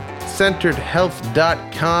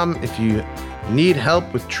 centeredhealth.com. If you need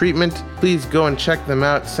help with treatment, please go and check them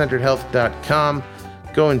out, centeredhealth.com.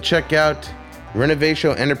 Go and check out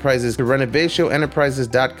Renovatio Enterprises,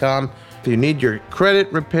 renovatioenterprises.com. If you need your credit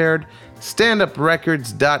repaired,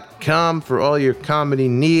 standuprecords.com for all your comedy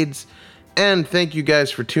needs. And thank you guys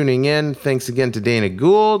for tuning in. Thanks again to Dana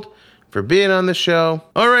Gould for being on the show.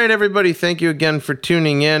 All right, everybody, thank you again for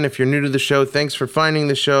tuning in. If you're new to the show, thanks for finding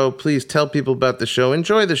the show. Please tell people about the show.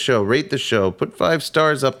 Enjoy the show. Rate the show. Put 5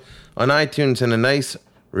 stars up on iTunes and a nice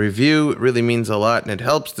review. It really means a lot, and it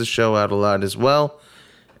helps the show out a lot as well.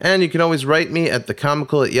 And you can always write me at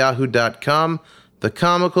thecomical@yahoo.com.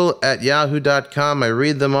 Thecomical@yahoo.com. I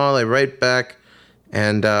read them all. I write back,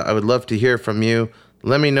 and I would love to hear from you.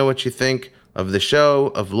 Let me know what you think of the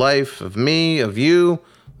show, of life, of me, of you,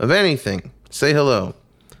 of anything. Say hello.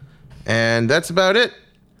 And that's about it.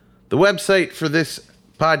 The website for this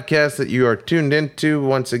podcast that you are tuned into,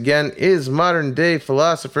 once again, is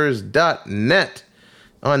moderndayphilosophers.net.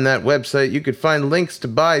 On that website, you could find links to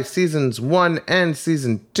buy seasons 1 and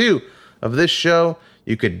season 2 of this show.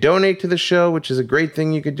 You could donate to the show, which is a great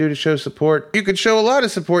thing you could do to show support. You could show a lot of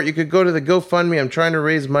support. You could go to the GoFundMe. I'm trying to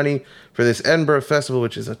raise money for this Edinburgh Festival,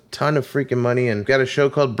 which is a ton of freaking money, and got a show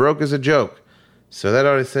called Broke as a Joke. So that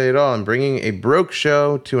ought to say it all. I'm bringing a broke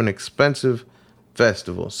show to an expensive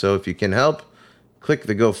festival. So if you can help, click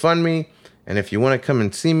the GoFundMe. And if you want to come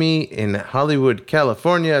and see me in Hollywood,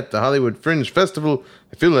 California at the Hollywood Fringe Festival,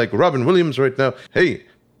 I feel like Robin Williams right now. Hey,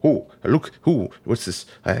 oh, look, what's this?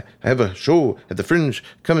 I have a show at the Fringe.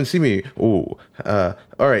 Come and see me. Oh, all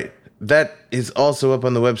right. That is also up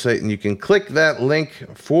on the website, and you can click that link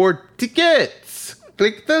for tickets.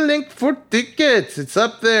 Click the link for tickets. It's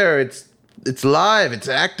up there. It's live, it's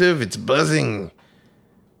active, it's buzzing.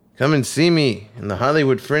 Come and see me in the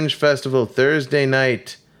Hollywood Fringe Festival Thursday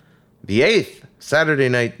night, the 8th, Saturday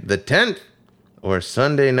night, the 10th, or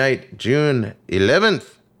Sunday night, June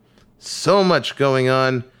 11th. So much going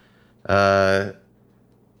on. I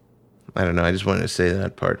don't know, I just wanted to say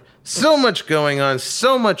that part. So much going on,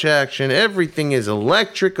 so much action. Everything is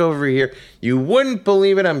electric over here. You wouldn't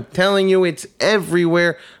believe it. I'm telling you, it's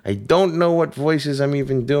everywhere. I don't know what voices I'm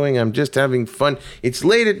even doing. I'm just having fun. It's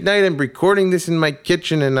late at night. I'm recording this in my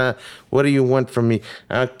kitchen, and what do you want from me?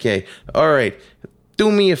 Okay, all right.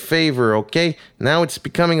 Do me a favor, okay? Now it's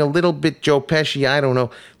becoming a little bit Joe Pesci. I don't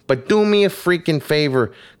know. But do me a freaking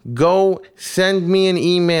favor. Go send me an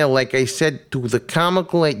email, like I said, to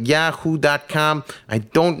thecomical@yahoo.com. I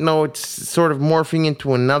don't know, it's sort of morphing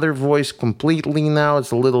into another voice completely now.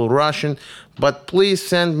 It's a little Russian. But please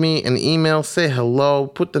send me an email. Say hello.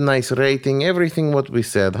 Put the nice rating. Everything what we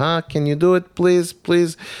said, huh? Can you do it, please?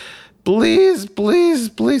 Please? Please, please,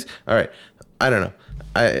 please. All right. I don't know.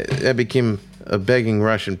 I became a begging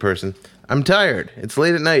Russian person. I'm tired. It's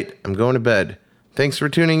late at night. I'm going to bed. Thanks for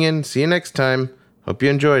tuning in. See you next time. Hope you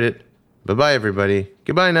enjoyed it. Bye-bye, everybody.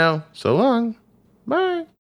 Goodbye now. So long. Bye.